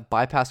may have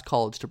bypassed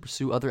college to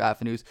pursue other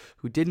avenues,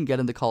 who didn't get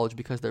into college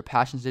because their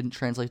passions didn't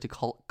translate to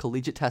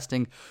collegiate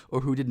testing,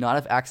 or who did not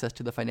have access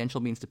to the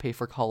financial means to pay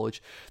for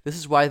college. This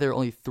is why there are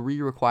only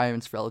 3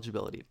 requirements for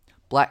eligibility.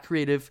 Black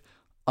creative,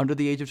 under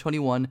the age of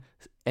 21,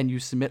 and you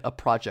submit a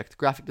project: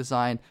 graphic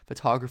design,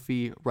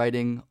 photography,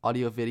 writing,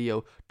 audio,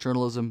 video,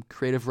 journalism,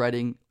 creative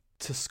writing,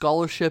 to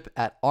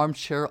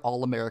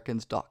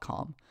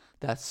scholarship@armchairallamericans.com.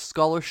 That's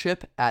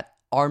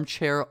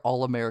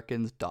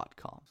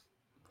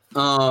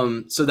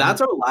scholarship@armchairallamericans.com. So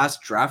that's our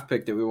last draft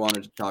pick that we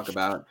wanted to talk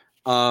about.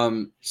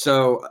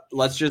 So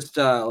let's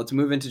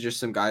move into just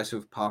some guys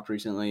who've popped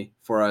recently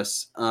for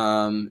us.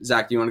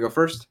 Zach, do you want to go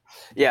first?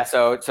 Yeah.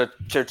 So 2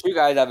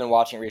 guys I've been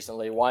watching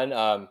recently. One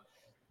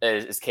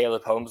is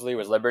Caleb Homesley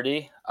with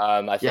Liberty.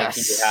 I think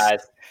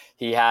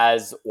he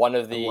has one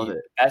of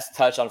the best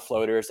touch on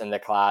floaters in the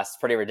class.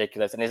 Pretty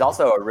ridiculous, and he's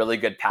also a really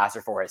good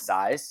passer for his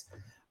size.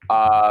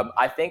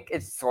 I think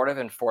it's sort of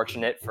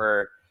unfortunate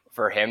for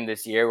for him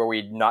this year, where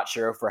we're not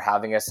sure if we're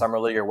having a summer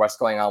league or what's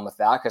going on with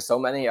that, because so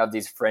many of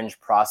these fringe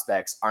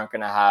prospects aren't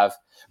going to have,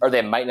 or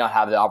they might not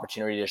have the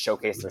opportunity to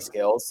showcase their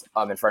skills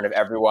in front of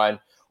everyone,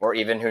 or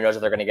even who knows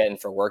if they're going to get in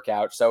for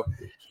workout. So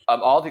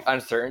all the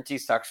uncertainty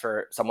sucks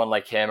for someone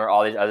like him or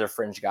all these other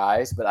fringe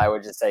guys, but I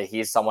would just say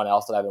he's someone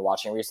else that I've been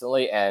watching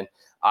recently, and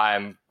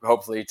I'm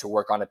hopefully to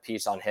work on a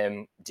piece on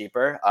him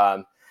deeper.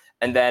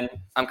 And then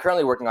I'm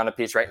currently working on a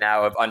piece right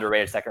now of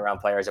underrated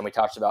second-round players, and we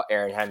talked about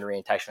Aaron Henry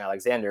and Tyson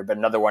Alexander, but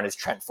another one is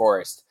Trent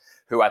Forrest,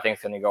 who I think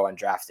is going to go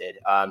undrafted.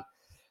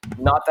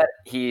 Not that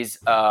he's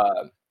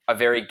a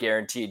very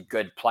guaranteed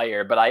good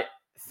player, but I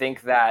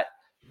think that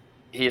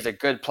he's a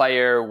good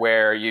player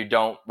where you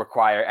don't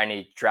require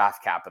any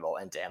draft capital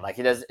into him. Like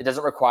it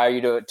doesn't require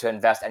you to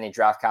invest any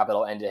draft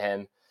capital into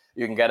him.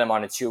 You can get him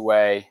on a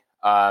two-way,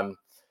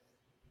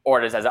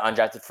 or just as an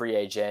undrafted free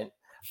agent.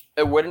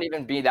 It wouldn't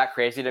even be that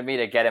crazy to me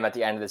to get him at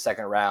the end of the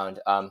second round.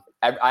 I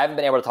haven't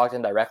been able to talk to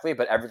him directly,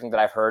 but everything that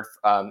I've heard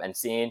and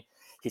seen,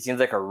 he seems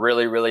like a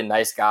really, really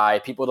nice guy.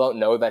 People don't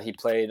know that he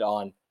played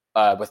on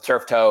with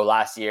turf toe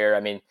last year. I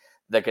mean,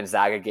 the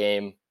Gonzaga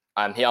game,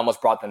 he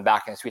almost brought them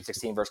back in Sweet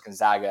 16 versus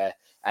Gonzaga,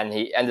 and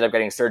he ended up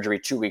getting surgery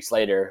 2 weeks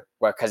later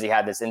because he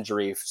had this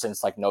injury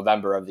since like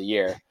November of the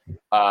year.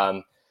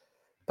 But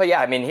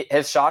yeah, I mean,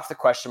 his shot's the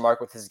question mark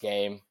with his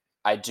game.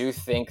 I do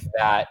think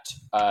that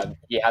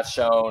he has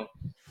shown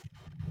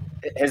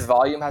his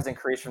volume has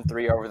increased from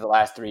 3 over the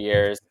last 3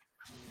 years,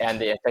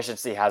 and the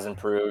efficiency has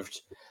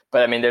improved.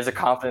 But I mean, there's a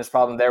confidence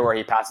problem there where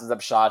he passes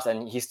up shots,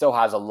 and he still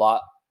has a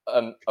lot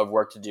of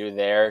work to do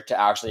there to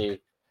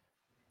actually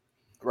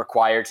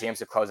require teams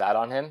to close out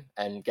on him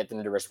and get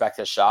them to respect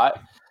his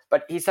shot.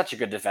 But he's such a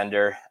good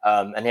defender,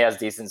 and he has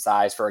decent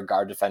size for a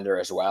guard defender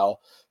as well,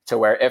 to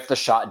where if the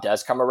shot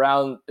does come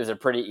around, there's a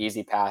pretty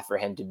easy path for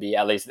him to be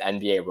at least an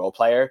NBA role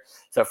player.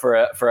 So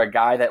for a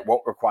guy that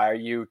won't require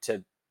you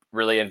to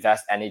really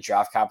invest any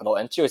draft capital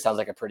into, it sounds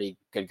like a pretty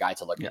good guy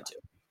to look into.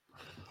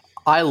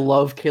 I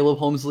love Caleb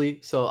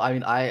Homesley, so I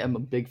mean, I am a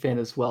big fan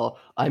as well.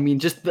 I mean,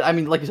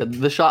 like you said,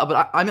 the shot,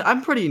 but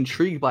I'm pretty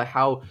intrigued by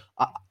how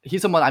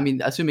he's someone. I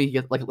mean, assuming he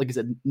gets like you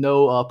said,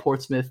 no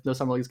Portsmouth, no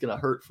summer league is gonna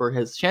hurt for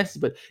his chances.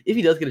 But if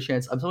he does get a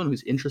chance, I'm someone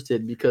who's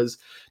interested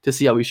to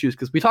see how he shoots,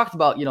 because we talked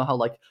about how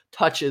like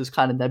touch is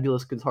kind of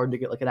nebulous because it's hard to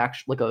get like an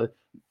actual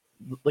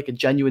like a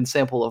genuine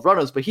sample of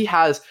runners, but he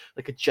has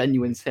like a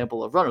genuine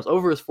sample of runners.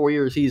 Over his 4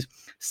 years, he's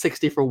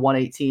 60 for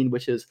 118,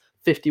 which is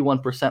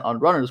 51% on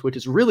runners, which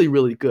is really,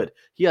 really good.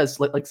 He has,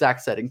 like Zach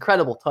said,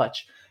 incredible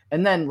touch.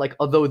 And then, like,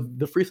 although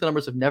the free throw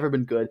numbers have never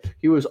been good,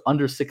 he was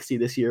under 60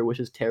 this year, which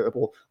is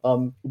terrible.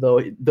 Though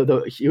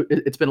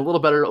it's been a little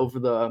better over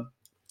the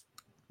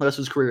rest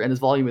of his career, and his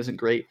volume isn't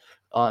great.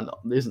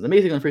 Isn't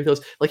amazing on free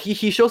throws. Like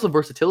he shows some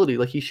versatility.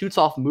 Like he shoots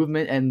off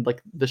movement, and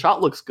like the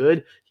shot looks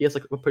good. He has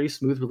like a pretty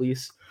smooth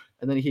release.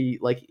 And then he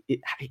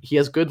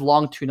has good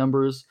long two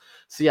numbers.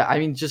 So yeah, I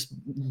mean, just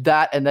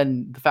that, and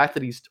then the fact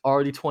that he's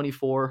already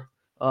 24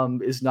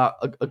 is not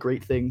a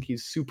great thing.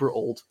 He's super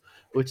old,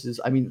 which is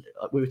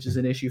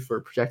an issue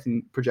for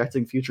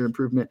projecting future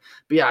improvement.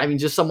 But yeah, I mean,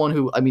 just someone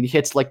who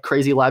hits like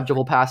crazy lab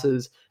dribble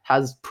passes,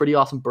 has pretty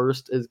awesome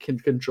burst,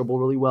 can dribble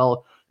really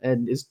well,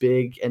 and is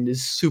big and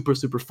is super,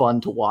 super fun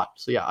to watch.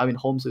 So yeah, I mean,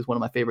 Holmes is one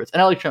of my favorites,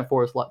 and I like Trent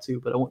Forrest a lot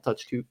too, but I won't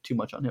touch too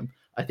much on him.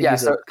 I think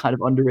he's a kind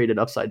of underrated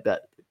upside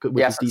bet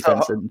with his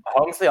defense. So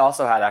Holmesley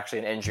also had actually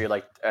an injury,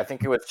 like I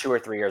think it was 2 or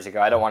 3 years ago.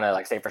 I don't want to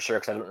like say for sure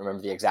because I don't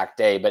remember the exact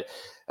day, but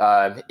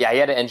he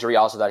had an injury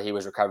also that he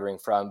was recovering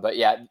from. But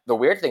yeah, the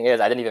weird thing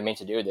is, I didn't even mean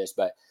to do this,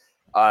 but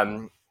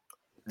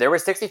there were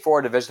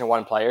 64 Division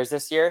I players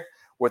this year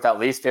with at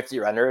least 50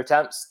 runner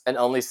attempts, and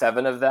only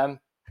 7 of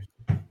them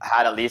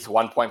had at least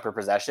 1 point per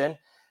possession.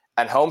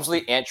 And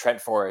Holmesley and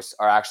Trent Forrest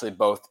are actually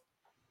both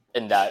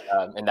in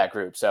that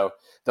group. So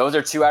those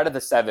are 2 out of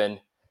the 7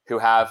 who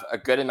have a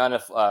good amount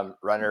of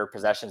runner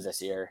possessions this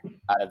year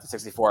out of the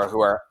 64 who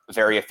are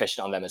very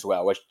efficient on them as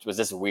well, which was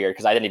just weird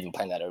because I didn't even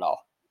plan that at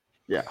all.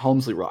 Yeah,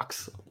 Holmesley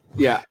rocks.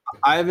 Yeah,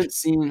 I haven't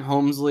seen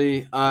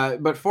Holmesley,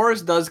 but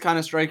Forrest does kind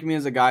of strike me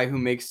as a guy who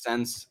makes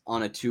sense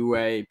on a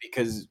two-way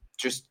because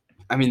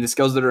the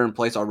skills that are in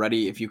place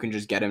already, if you can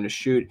just get him to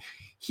shoot,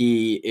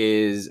 he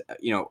is,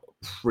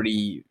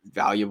 pretty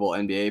valuable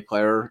NBA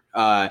player.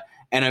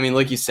 And I mean,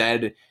 like you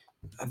said,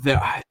 there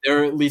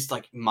are at least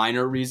like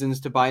minor reasons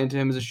to buy into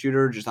him as a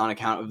shooter just on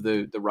account of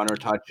the runner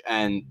touch,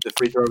 and the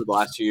free throw over the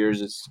last 2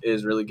 years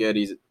is really good.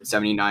 He's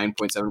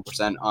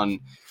 79.7%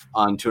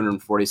 on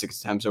 246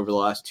 attempts over the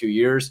last 2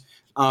 years.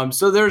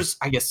 So there's,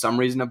 I guess, some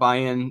reason to buy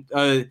in.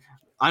 I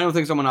don't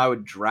think someone I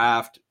would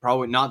draft,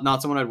 probably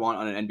not someone I'd want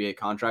on an NBA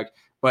contract,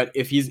 but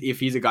if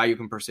he's a guy you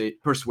can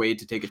persuade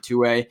to take a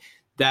two-way,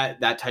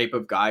 that type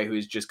of guy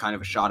who's just kind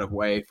of a shot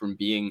away from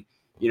being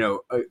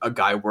a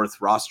guy worth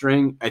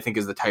rostering, I think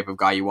is the type of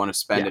guy you want to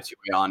spend a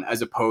two-way on,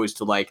 as opposed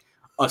to like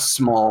a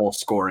small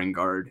scoring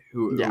guard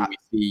who we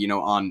see,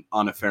 on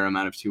a fair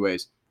amount of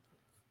two-ways.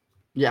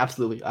 Yeah,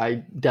 absolutely.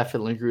 I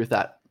definitely agree with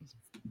that.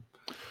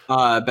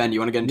 Ben, you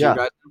want to get into your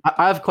guys?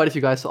 I have quite a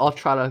few guys, so I'll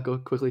try to go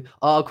quickly.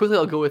 I'll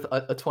go with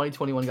a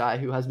 2021 guy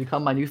who has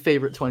become my new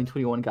favorite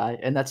 2021 guy,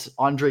 and that's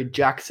Andre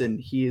Jackson.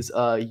 He is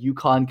a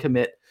UConn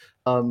commit.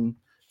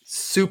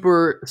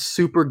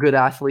 Super good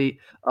athlete.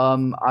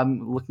 I'm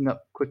looking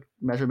up quick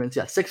measurements.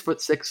 Yeah,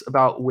 6'6",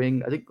 about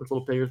wing. I think a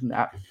little bigger than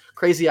that.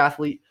 Crazy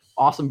athlete,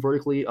 awesome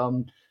vertically.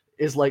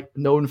 Is like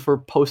known for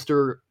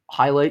poster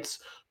highlights,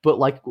 but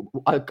like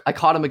I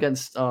caught him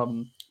against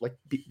like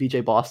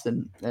BJ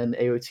Boston and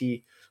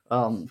AOT.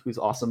 Who's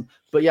awesome.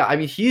 But yeah, I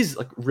mean, he's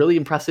like really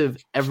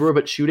impressive everywhere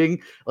but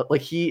shooting.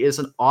 Like he is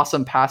an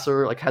awesome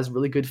passer, like has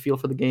really good feel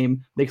for the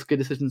game, makes good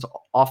decisions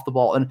off the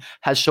ball, and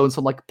has shown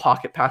some like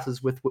pocket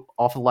passes with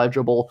off the live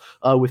dribble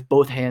with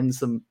both hands,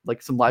 some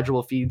live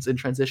dribble feeds in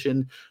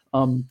transition.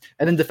 And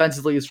then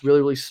defensively is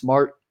really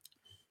smart.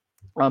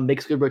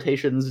 Makes good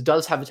rotations,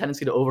 does have a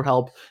tendency to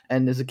overhelp,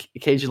 and is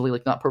occasionally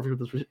like not perfect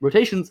with those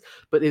rotations,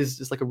 but is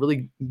just like a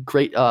really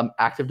great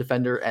active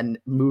defender and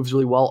moves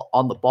really well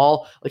on the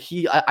ball. Like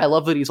I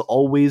love that he's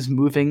always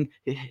moving.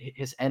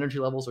 His energy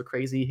levels are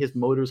crazy. His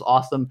motor's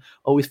awesome.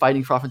 Always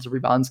fighting for offensive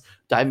rebounds,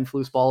 diving for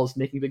loose balls,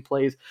 making big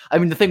plays. I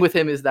mean, the thing with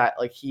him is that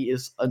like he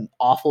is an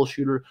awful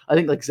shooter. I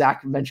think like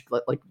Zach mentioned,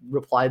 like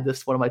replied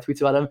this to one of my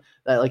tweets about him,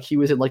 that like he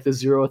was in like the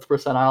 0th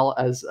percentile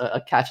as a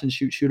catch and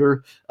shoot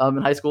shooter in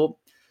high school.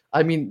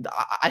 I mean,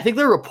 I think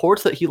there are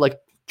reports that he like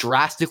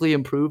drastically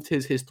improved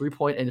his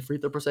 3-point and free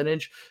throw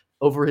percentage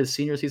over his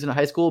senior season of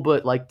high school,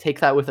 but like take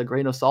that with a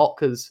grain of salt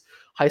because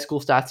high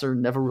school stats are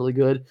never really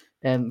good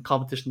and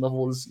competition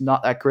level is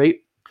not that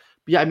great.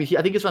 But yeah, I mean,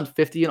 I think he's around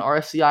 50 in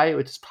RSCI,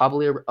 which is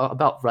probably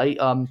about right.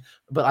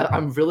 But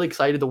I'm really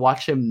excited to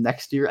watch him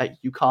next year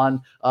at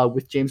UConn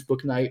with James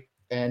Bouknight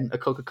and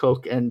Akoka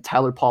Coke and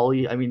Tyler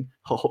Pauley. I mean,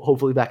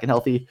 hopefully back and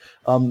healthy.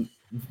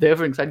 They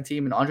have an exciting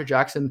team, and Andre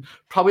Jackson,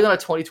 probably not a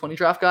 2020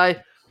 draft guy,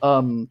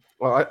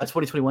 or a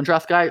 2021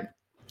 draft guy.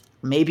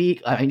 Maybe.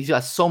 I mean, he's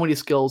got so many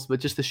skills, but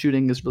just the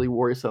shooting is really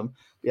worrisome.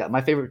 Yeah, my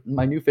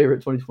new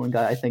favorite 2021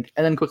 guy, I think.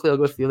 And then quickly, I'll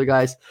go to the other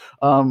guys.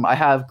 I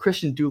have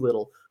Christian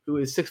Doolittle, who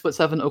is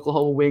 6'7"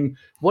 Oklahoma wing.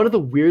 One of the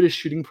weirdest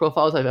shooting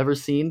profiles I've ever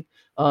seen.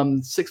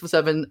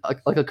 6'7",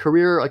 like a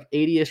career like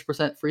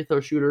 80-ish% free throw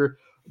shooter,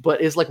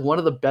 but is like one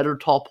of the better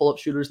tall pull-up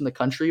shooters in the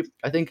country.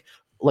 I think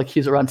like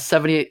he's around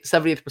 78th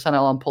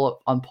percentile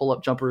on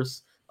pull-up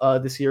jumpers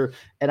this year,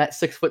 and at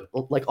 6 foot,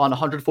 like on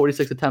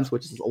 146 attempts,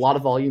 which is a lot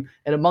of volume.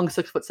 And among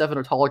 6'7"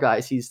 or taller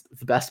guys, he's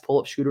the best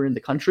pull-up shooter in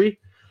the country.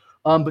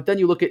 But then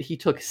you look at, he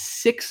took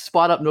 6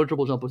 spot-up no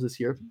dribble jumpers this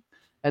year,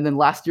 and then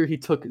last year he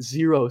took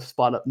 0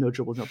 spot-up no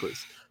dribble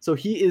jumpers. So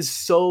he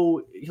is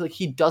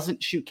he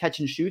doesn't shoot catch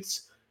and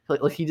shoots,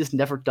 like he just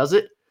never does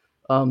it.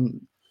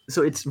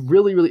 So it's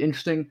really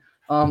interesting.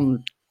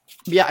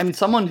 Yeah, I mean,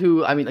 someone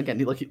who, I mean, again,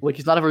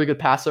 he's not a very good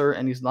passer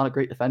and he's not a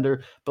great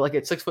defender, but like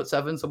at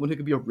 6'7", someone who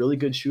could be a really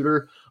good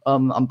shooter.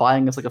 I'm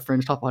buying as like a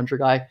fringe top 100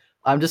 guy.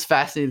 I'm just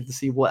fascinated to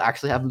see what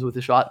actually happens with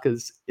the shot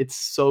because it's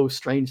so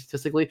strange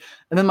statistically.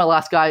 And then my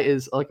last guy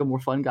is like a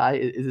more fun guy.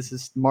 This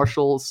is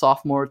Marshall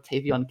sophomore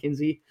Tavion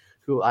Kinsey,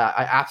 who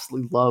I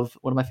absolutely love.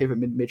 One of my favorite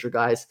mid-major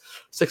guys.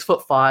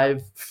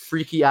 6'5",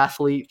 freaky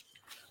athlete.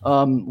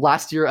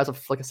 Last year as a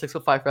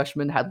 6'5"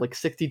 freshman had like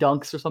 60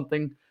 dunks or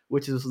something,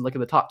 which is like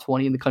in the top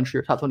 20 in the country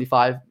or top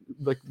 25.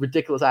 Like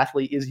ridiculous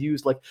athlete. Is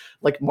used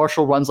like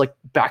Marshall runs like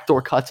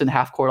backdoor cuts and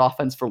half court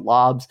offense for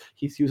lobs.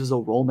 He's used as a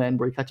roll man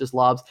where he catches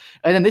lobs.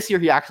 And then this year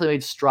he actually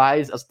made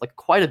strides as like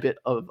quite a bit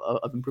of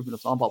improvement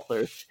of on-ball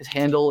players. His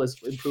handle has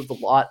improved a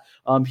lot.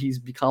 He's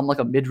become like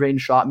a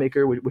mid-range shot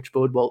maker, which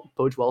bodes well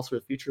for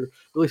the future.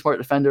 Really smart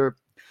defender.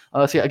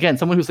 So yeah, again,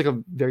 someone who's like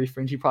a very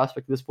fringy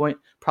prospect at this point,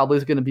 probably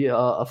is going to be a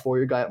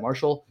 4-year guy at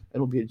Marshall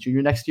and will be a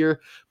junior next year.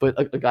 But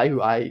a guy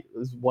who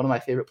is one of my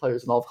favorite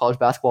players in all of college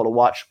basketball to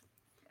watch,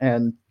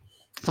 and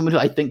someone who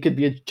I think could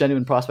be a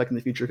genuine prospect in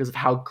the future because of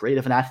how great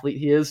of an athlete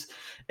he is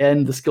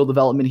and the skill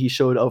development he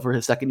showed over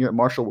his second year at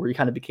Marshall, where he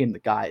kind of became the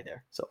guy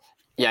there. So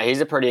yeah, he's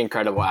a pretty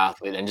incredible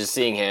athlete, and just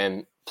seeing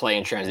him play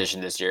in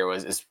transition this year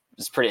is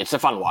pretty. It's a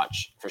fun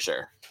watch for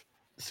sure.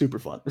 Super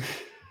fun.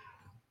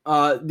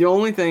 The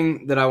only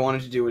thing that I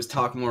wanted to do was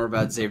talk more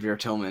about Xavier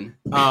Tillman,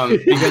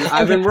 because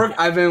I've been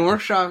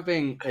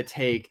workshopping a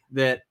take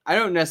that I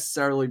don't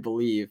necessarily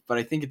believe, but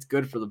I think it's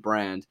good for the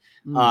brand.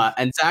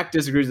 And Zach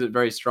disagrees with it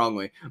very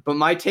strongly. But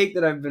my take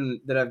that I've been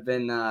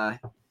I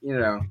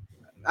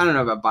don't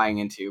know about buying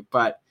into,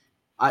 but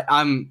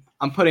I'm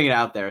putting it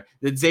out there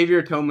that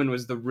Xavier Tillman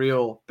was the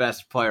real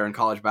best player in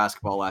college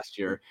basketball last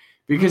year.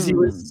 Because he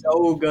was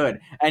so good.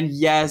 And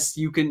yes,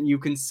 you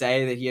can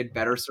say that he had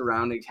better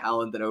surrounding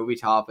talent than Obi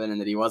Toppin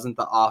and that he wasn't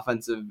the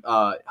offensive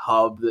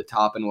hub that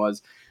Toppin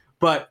was.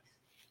 But,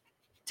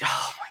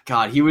 oh my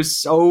God, he was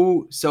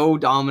so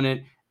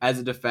dominant as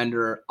a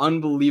defender.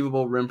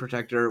 Unbelievable rim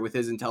protector with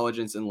his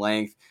intelligence and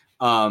length.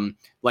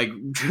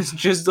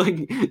 Just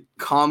like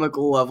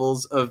comical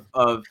levels of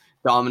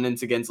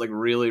dominance against like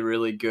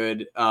really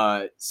good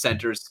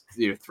centers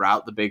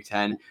throughout the Big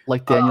Ten.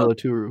 Like Daniel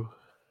Oturu.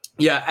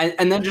 Yeah,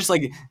 and then just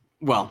like,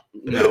 well,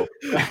 no.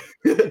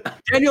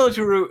 Daniel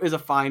Oturu is a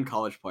fine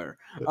college player.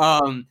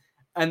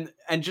 and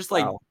just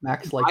like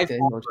Max like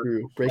Daniel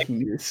Drew, breaking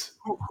news.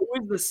 Who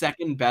is the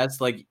second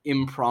best like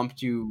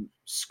impromptu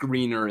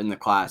screener in the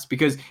class?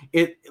 Because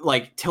it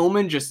like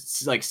Tillman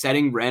just like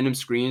setting random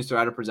screens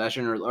throughout a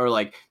possession or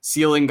like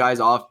sealing guys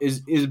off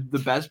is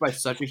the best by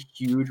such a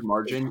huge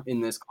margin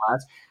in this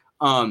class.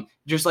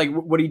 Just like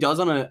what he does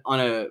on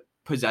a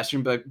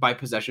possession by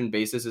possession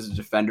basis as a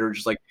defender,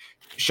 just like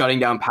shutting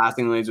down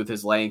passing lanes with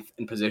his length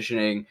and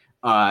positioning,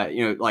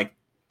 like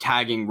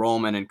tagging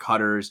rollmen and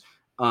cutters.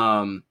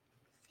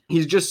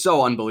 He's just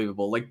so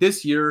unbelievable. Like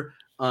this year,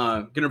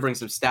 gonna bring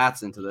some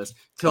stats into this.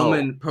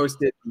 Tillman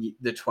posted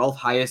the 12th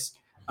highest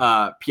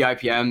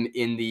PIPM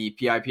in the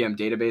PIPM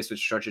database, which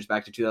stretches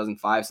back to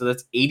 2005. So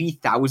that's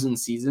 80,000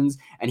 seasons,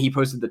 and he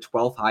posted the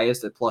 12th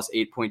highest at plus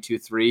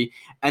 8.23.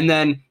 And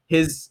then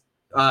his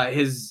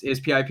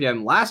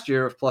PIPM last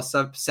year of plus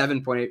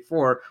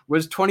 7.84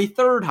 was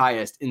 23rd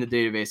highest in the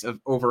database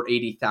of over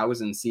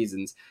 80,000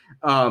 seasons.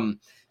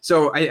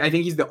 So I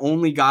think he's the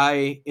only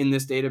guy in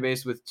this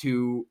database with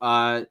two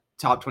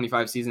top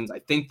 25 seasons. I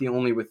think the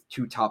only with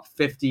two top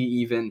 50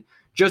 even.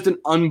 Just an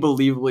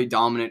unbelievably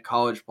dominant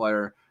college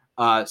player.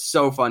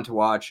 So fun to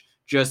watch.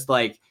 Just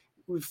like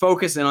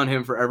focus in on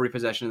him for every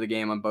possession of the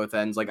game on both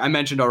ends. Like I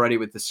mentioned already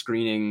with the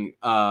screening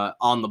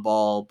on the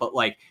ball, but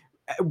like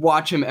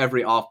watch him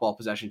every off-ball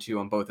possession too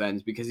on both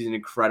ends because he's an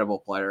incredible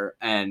player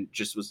and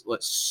just was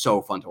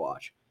so fun to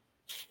watch.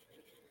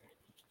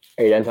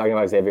 Are you done talking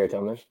about Xavier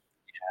Tillman?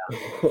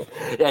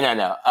 Yeah,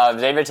 no.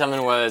 Xavier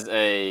Tillman was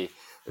a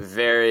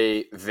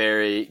very,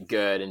 very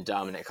good and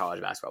dominant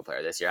college basketball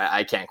player this year.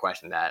 I can't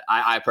question that.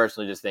 I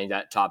personally just think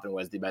that Toppin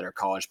was the better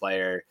college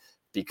player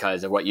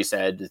because of what you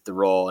said, the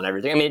role and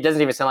everything. I mean, it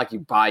doesn't even sound like you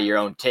buy your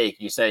own take.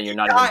 You're saying you're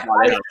not even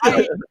bought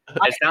it.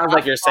 It sounds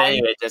like you're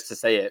saying it just to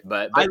say it,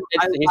 but he's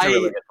a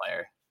really good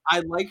player.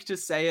 I like to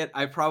say it.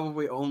 I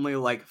probably only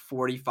like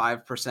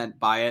 45%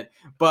 buy it,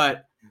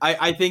 but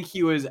I think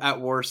he was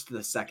at worst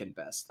the second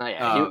best. Oh,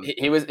 yeah.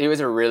 He was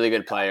a really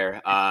good player.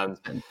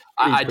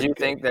 I do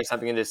think there's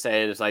something to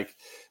say. There's like,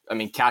 I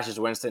mean, Cassius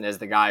Winston is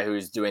the guy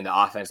who's doing the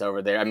offense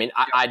over there. I mean,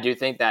 I do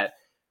think that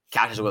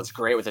Cassius was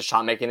great with his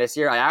shot making this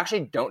year. I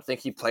actually don't think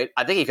he played.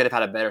 I think he could have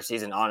had a better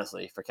season,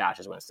 honestly, for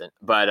Cassius Winston.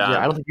 But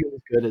I don't think he was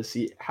as good as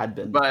he had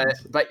been.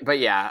 But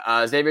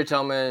yeah, Xavier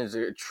Tillman is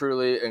a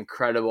truly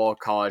incredible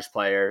college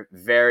player.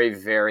 Very,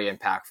 very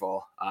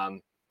impactful.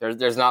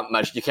 There's not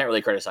much. You can't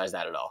really criticize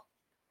that at all.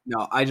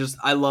 No,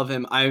 I love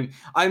him.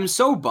 I'm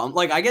so bummed.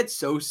 Like I get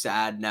so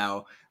sad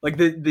now. Like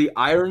the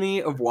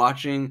irony of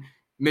watching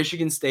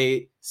Michigan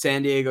State,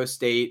 San Diego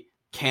State,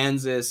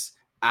 Kansas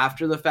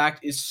after the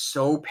fact is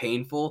so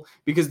painful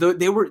because they're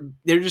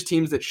just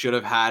teams that should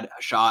have had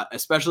a shot,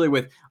 especially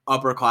with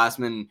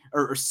upperclassmen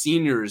or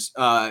seniors,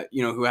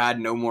 who had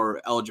no more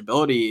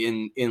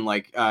eligibility in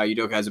like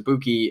Udoka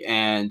Azubuike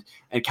and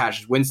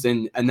Cassius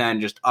Winston, and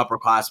then just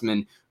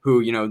upperclassmen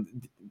who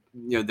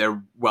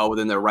they're well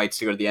within their rights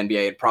to go to the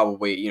NBA and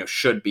probably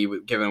should be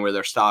given where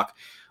their stock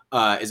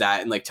is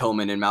at, and like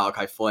Tillman and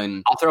Malachi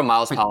Flynn. I'll throw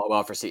Miles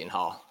Powell for Seton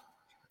Hall.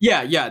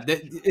 Yeah.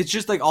 It's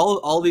just like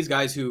all these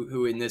guys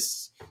who in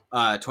this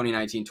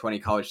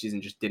 2019-20 college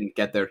season just didn't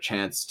get their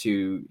chance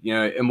to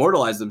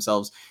immortalize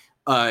themselves.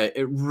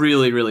 It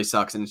really, really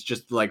sucks, and it's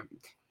just like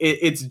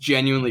it's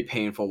genuinely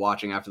painful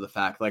watching after the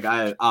fact. Like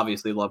I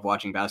obviously love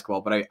watching basketball,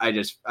 but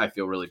I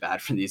feel really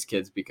bad for these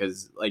kids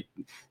because like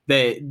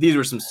these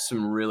were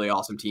some really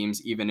awesome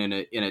teams even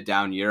in a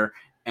down year,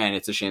 and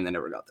it's a shame they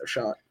never got their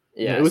shot.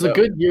 Yeah, it was a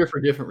good year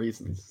for different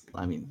reasons.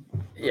 I mean,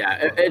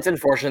 it's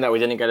unfortunate that we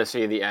didn't get to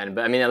see the end,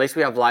 but I mean, at least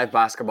we have live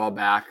basketball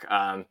back.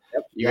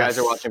 You guys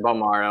are watching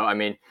Balmaro. I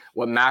mean,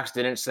 what Max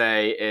didn't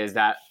say is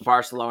that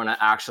Barcelona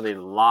actually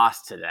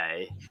lost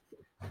today,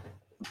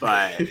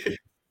 but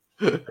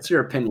that's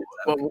your opinion.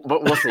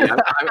 But we'll see.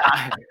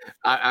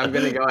 I'm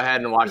going to go ahead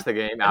and watch the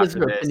game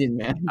after this. Opinion,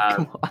 man.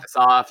 I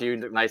saw a few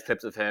nice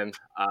clips of him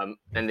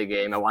in the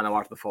game. I want to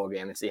watch the full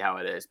game and see how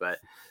it is, but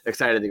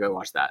excited to go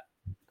watch that.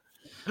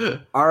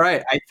 All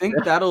right, I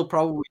think that'll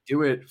probably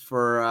do it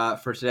for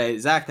today.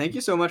 Zach, thank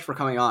you so much for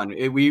coming on.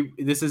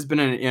 This has been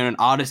an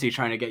odyssey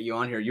trying to get you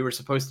on here. You were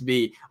supposed to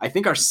be, I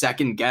think, our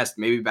second guest,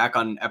 maybe back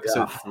on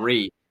episode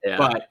 3,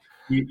 but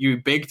you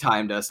big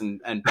timed us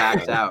and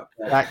backed out.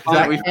 Zach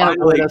can't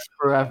us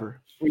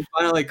forever. We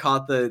finally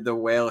caught the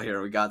whale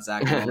here. We got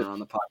Zach Milner on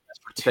the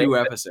podcast for 2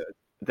 episodes.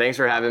 Thanks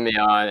for having me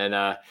on,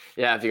 and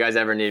if you guys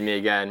ever need me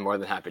again, more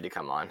than happy to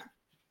come on.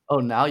 Oh,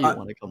 now you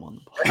want to come on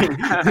the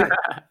podcast.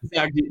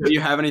 Zach, do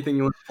you have anything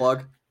you want to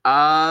plug?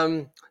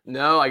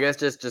 No, I guess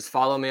just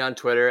follow me on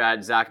Twitter at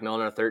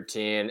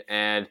ZachMilner13.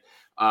 And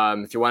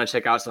if you want to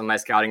check out some of my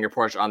scouting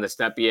reports on the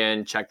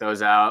Stepien, check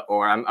those out.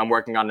 Or I'm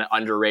working on an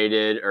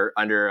underrated or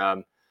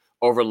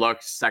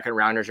overlooked second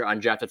rounders or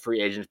undrafted free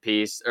agents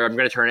piece. Or I'm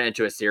going to turn it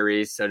into a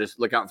series. So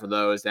just look out for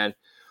those. And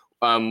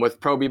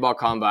with Pro B-Ball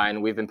Combine,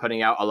 we've been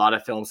putting out a lot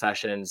of film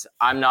sessions.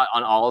 I'm not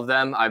on all of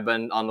them. I've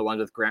been on the ones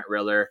with Grant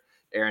Riller,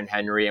 Aaron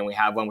Henry, and we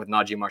have one with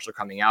Najee Marshall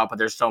coming out, but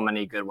there's so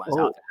many good ones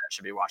out there that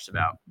should be watched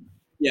about.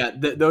 Yeah,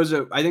 those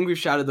are. I think we've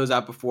shouted those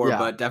out before,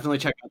 but definitely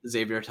check out the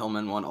Xavier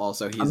Tillman one.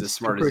 Also, he's as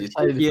smart as he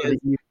is.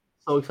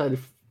 so excited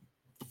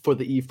for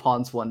the Eve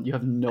Pons one. You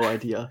have no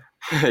idea.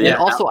 Yeah. And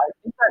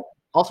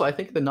also, I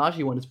think the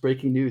Najee one is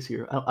breaking news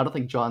here. I don't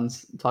think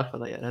John's talked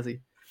about that yet, has he?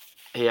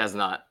 He has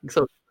not.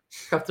 So,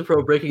 Craft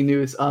Pro breaking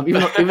news.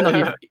 Even though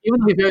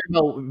he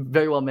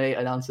very well may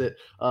announce it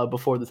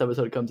before this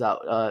episode comes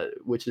out,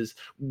 which is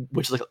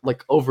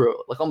like over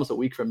like almost a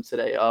week from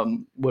today,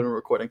 when we're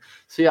recording.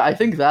 So yeah, I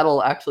think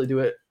that'll actually do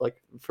it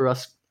like for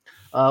us.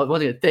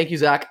 Once again, thank you,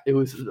 Zach. It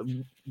was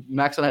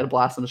Max and I had a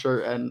blast on the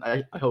shirt, and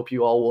I hope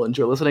you all will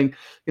enjoy listening. You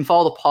can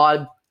follow the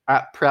pod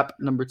at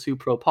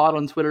prep2propod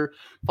on Twitter.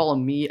 Follow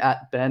me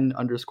at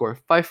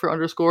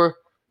Ben_Pfeiffer_.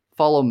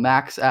 Follow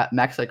Max at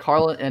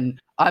MaxICarlin, and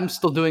I'm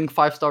still doing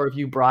 5-star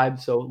review bribe.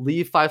 So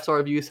leave 5-star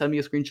review, send me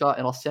a screenshot,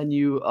 and I'll send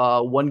you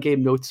one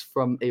game notes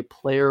from a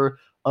player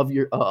of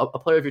your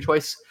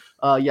choice.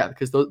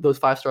 Because those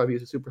 5-star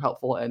reviews are super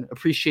helpful, and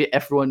appreciate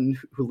everyone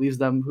who leaves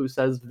them, who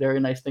says very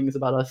nice things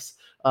about us.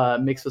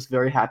 Makes us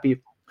very happy.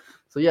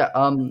 So yeah,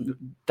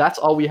 that's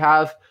all we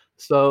have.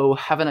 So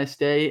have a nice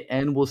day,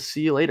 and we'll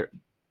see you later.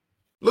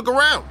 Look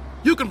around.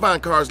 You can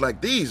find cars like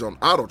these on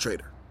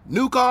AutoTrader.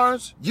 New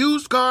cars,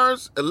 used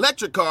cars,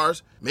 electric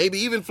cars, maybe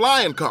even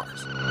flying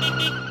cars.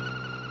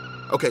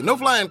 Okay, no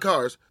flying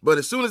cars, but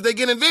as soon as they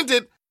get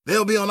invented,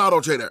 they'll be on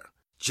AutoTrader.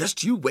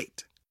 Just you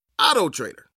wait. AutoTrader.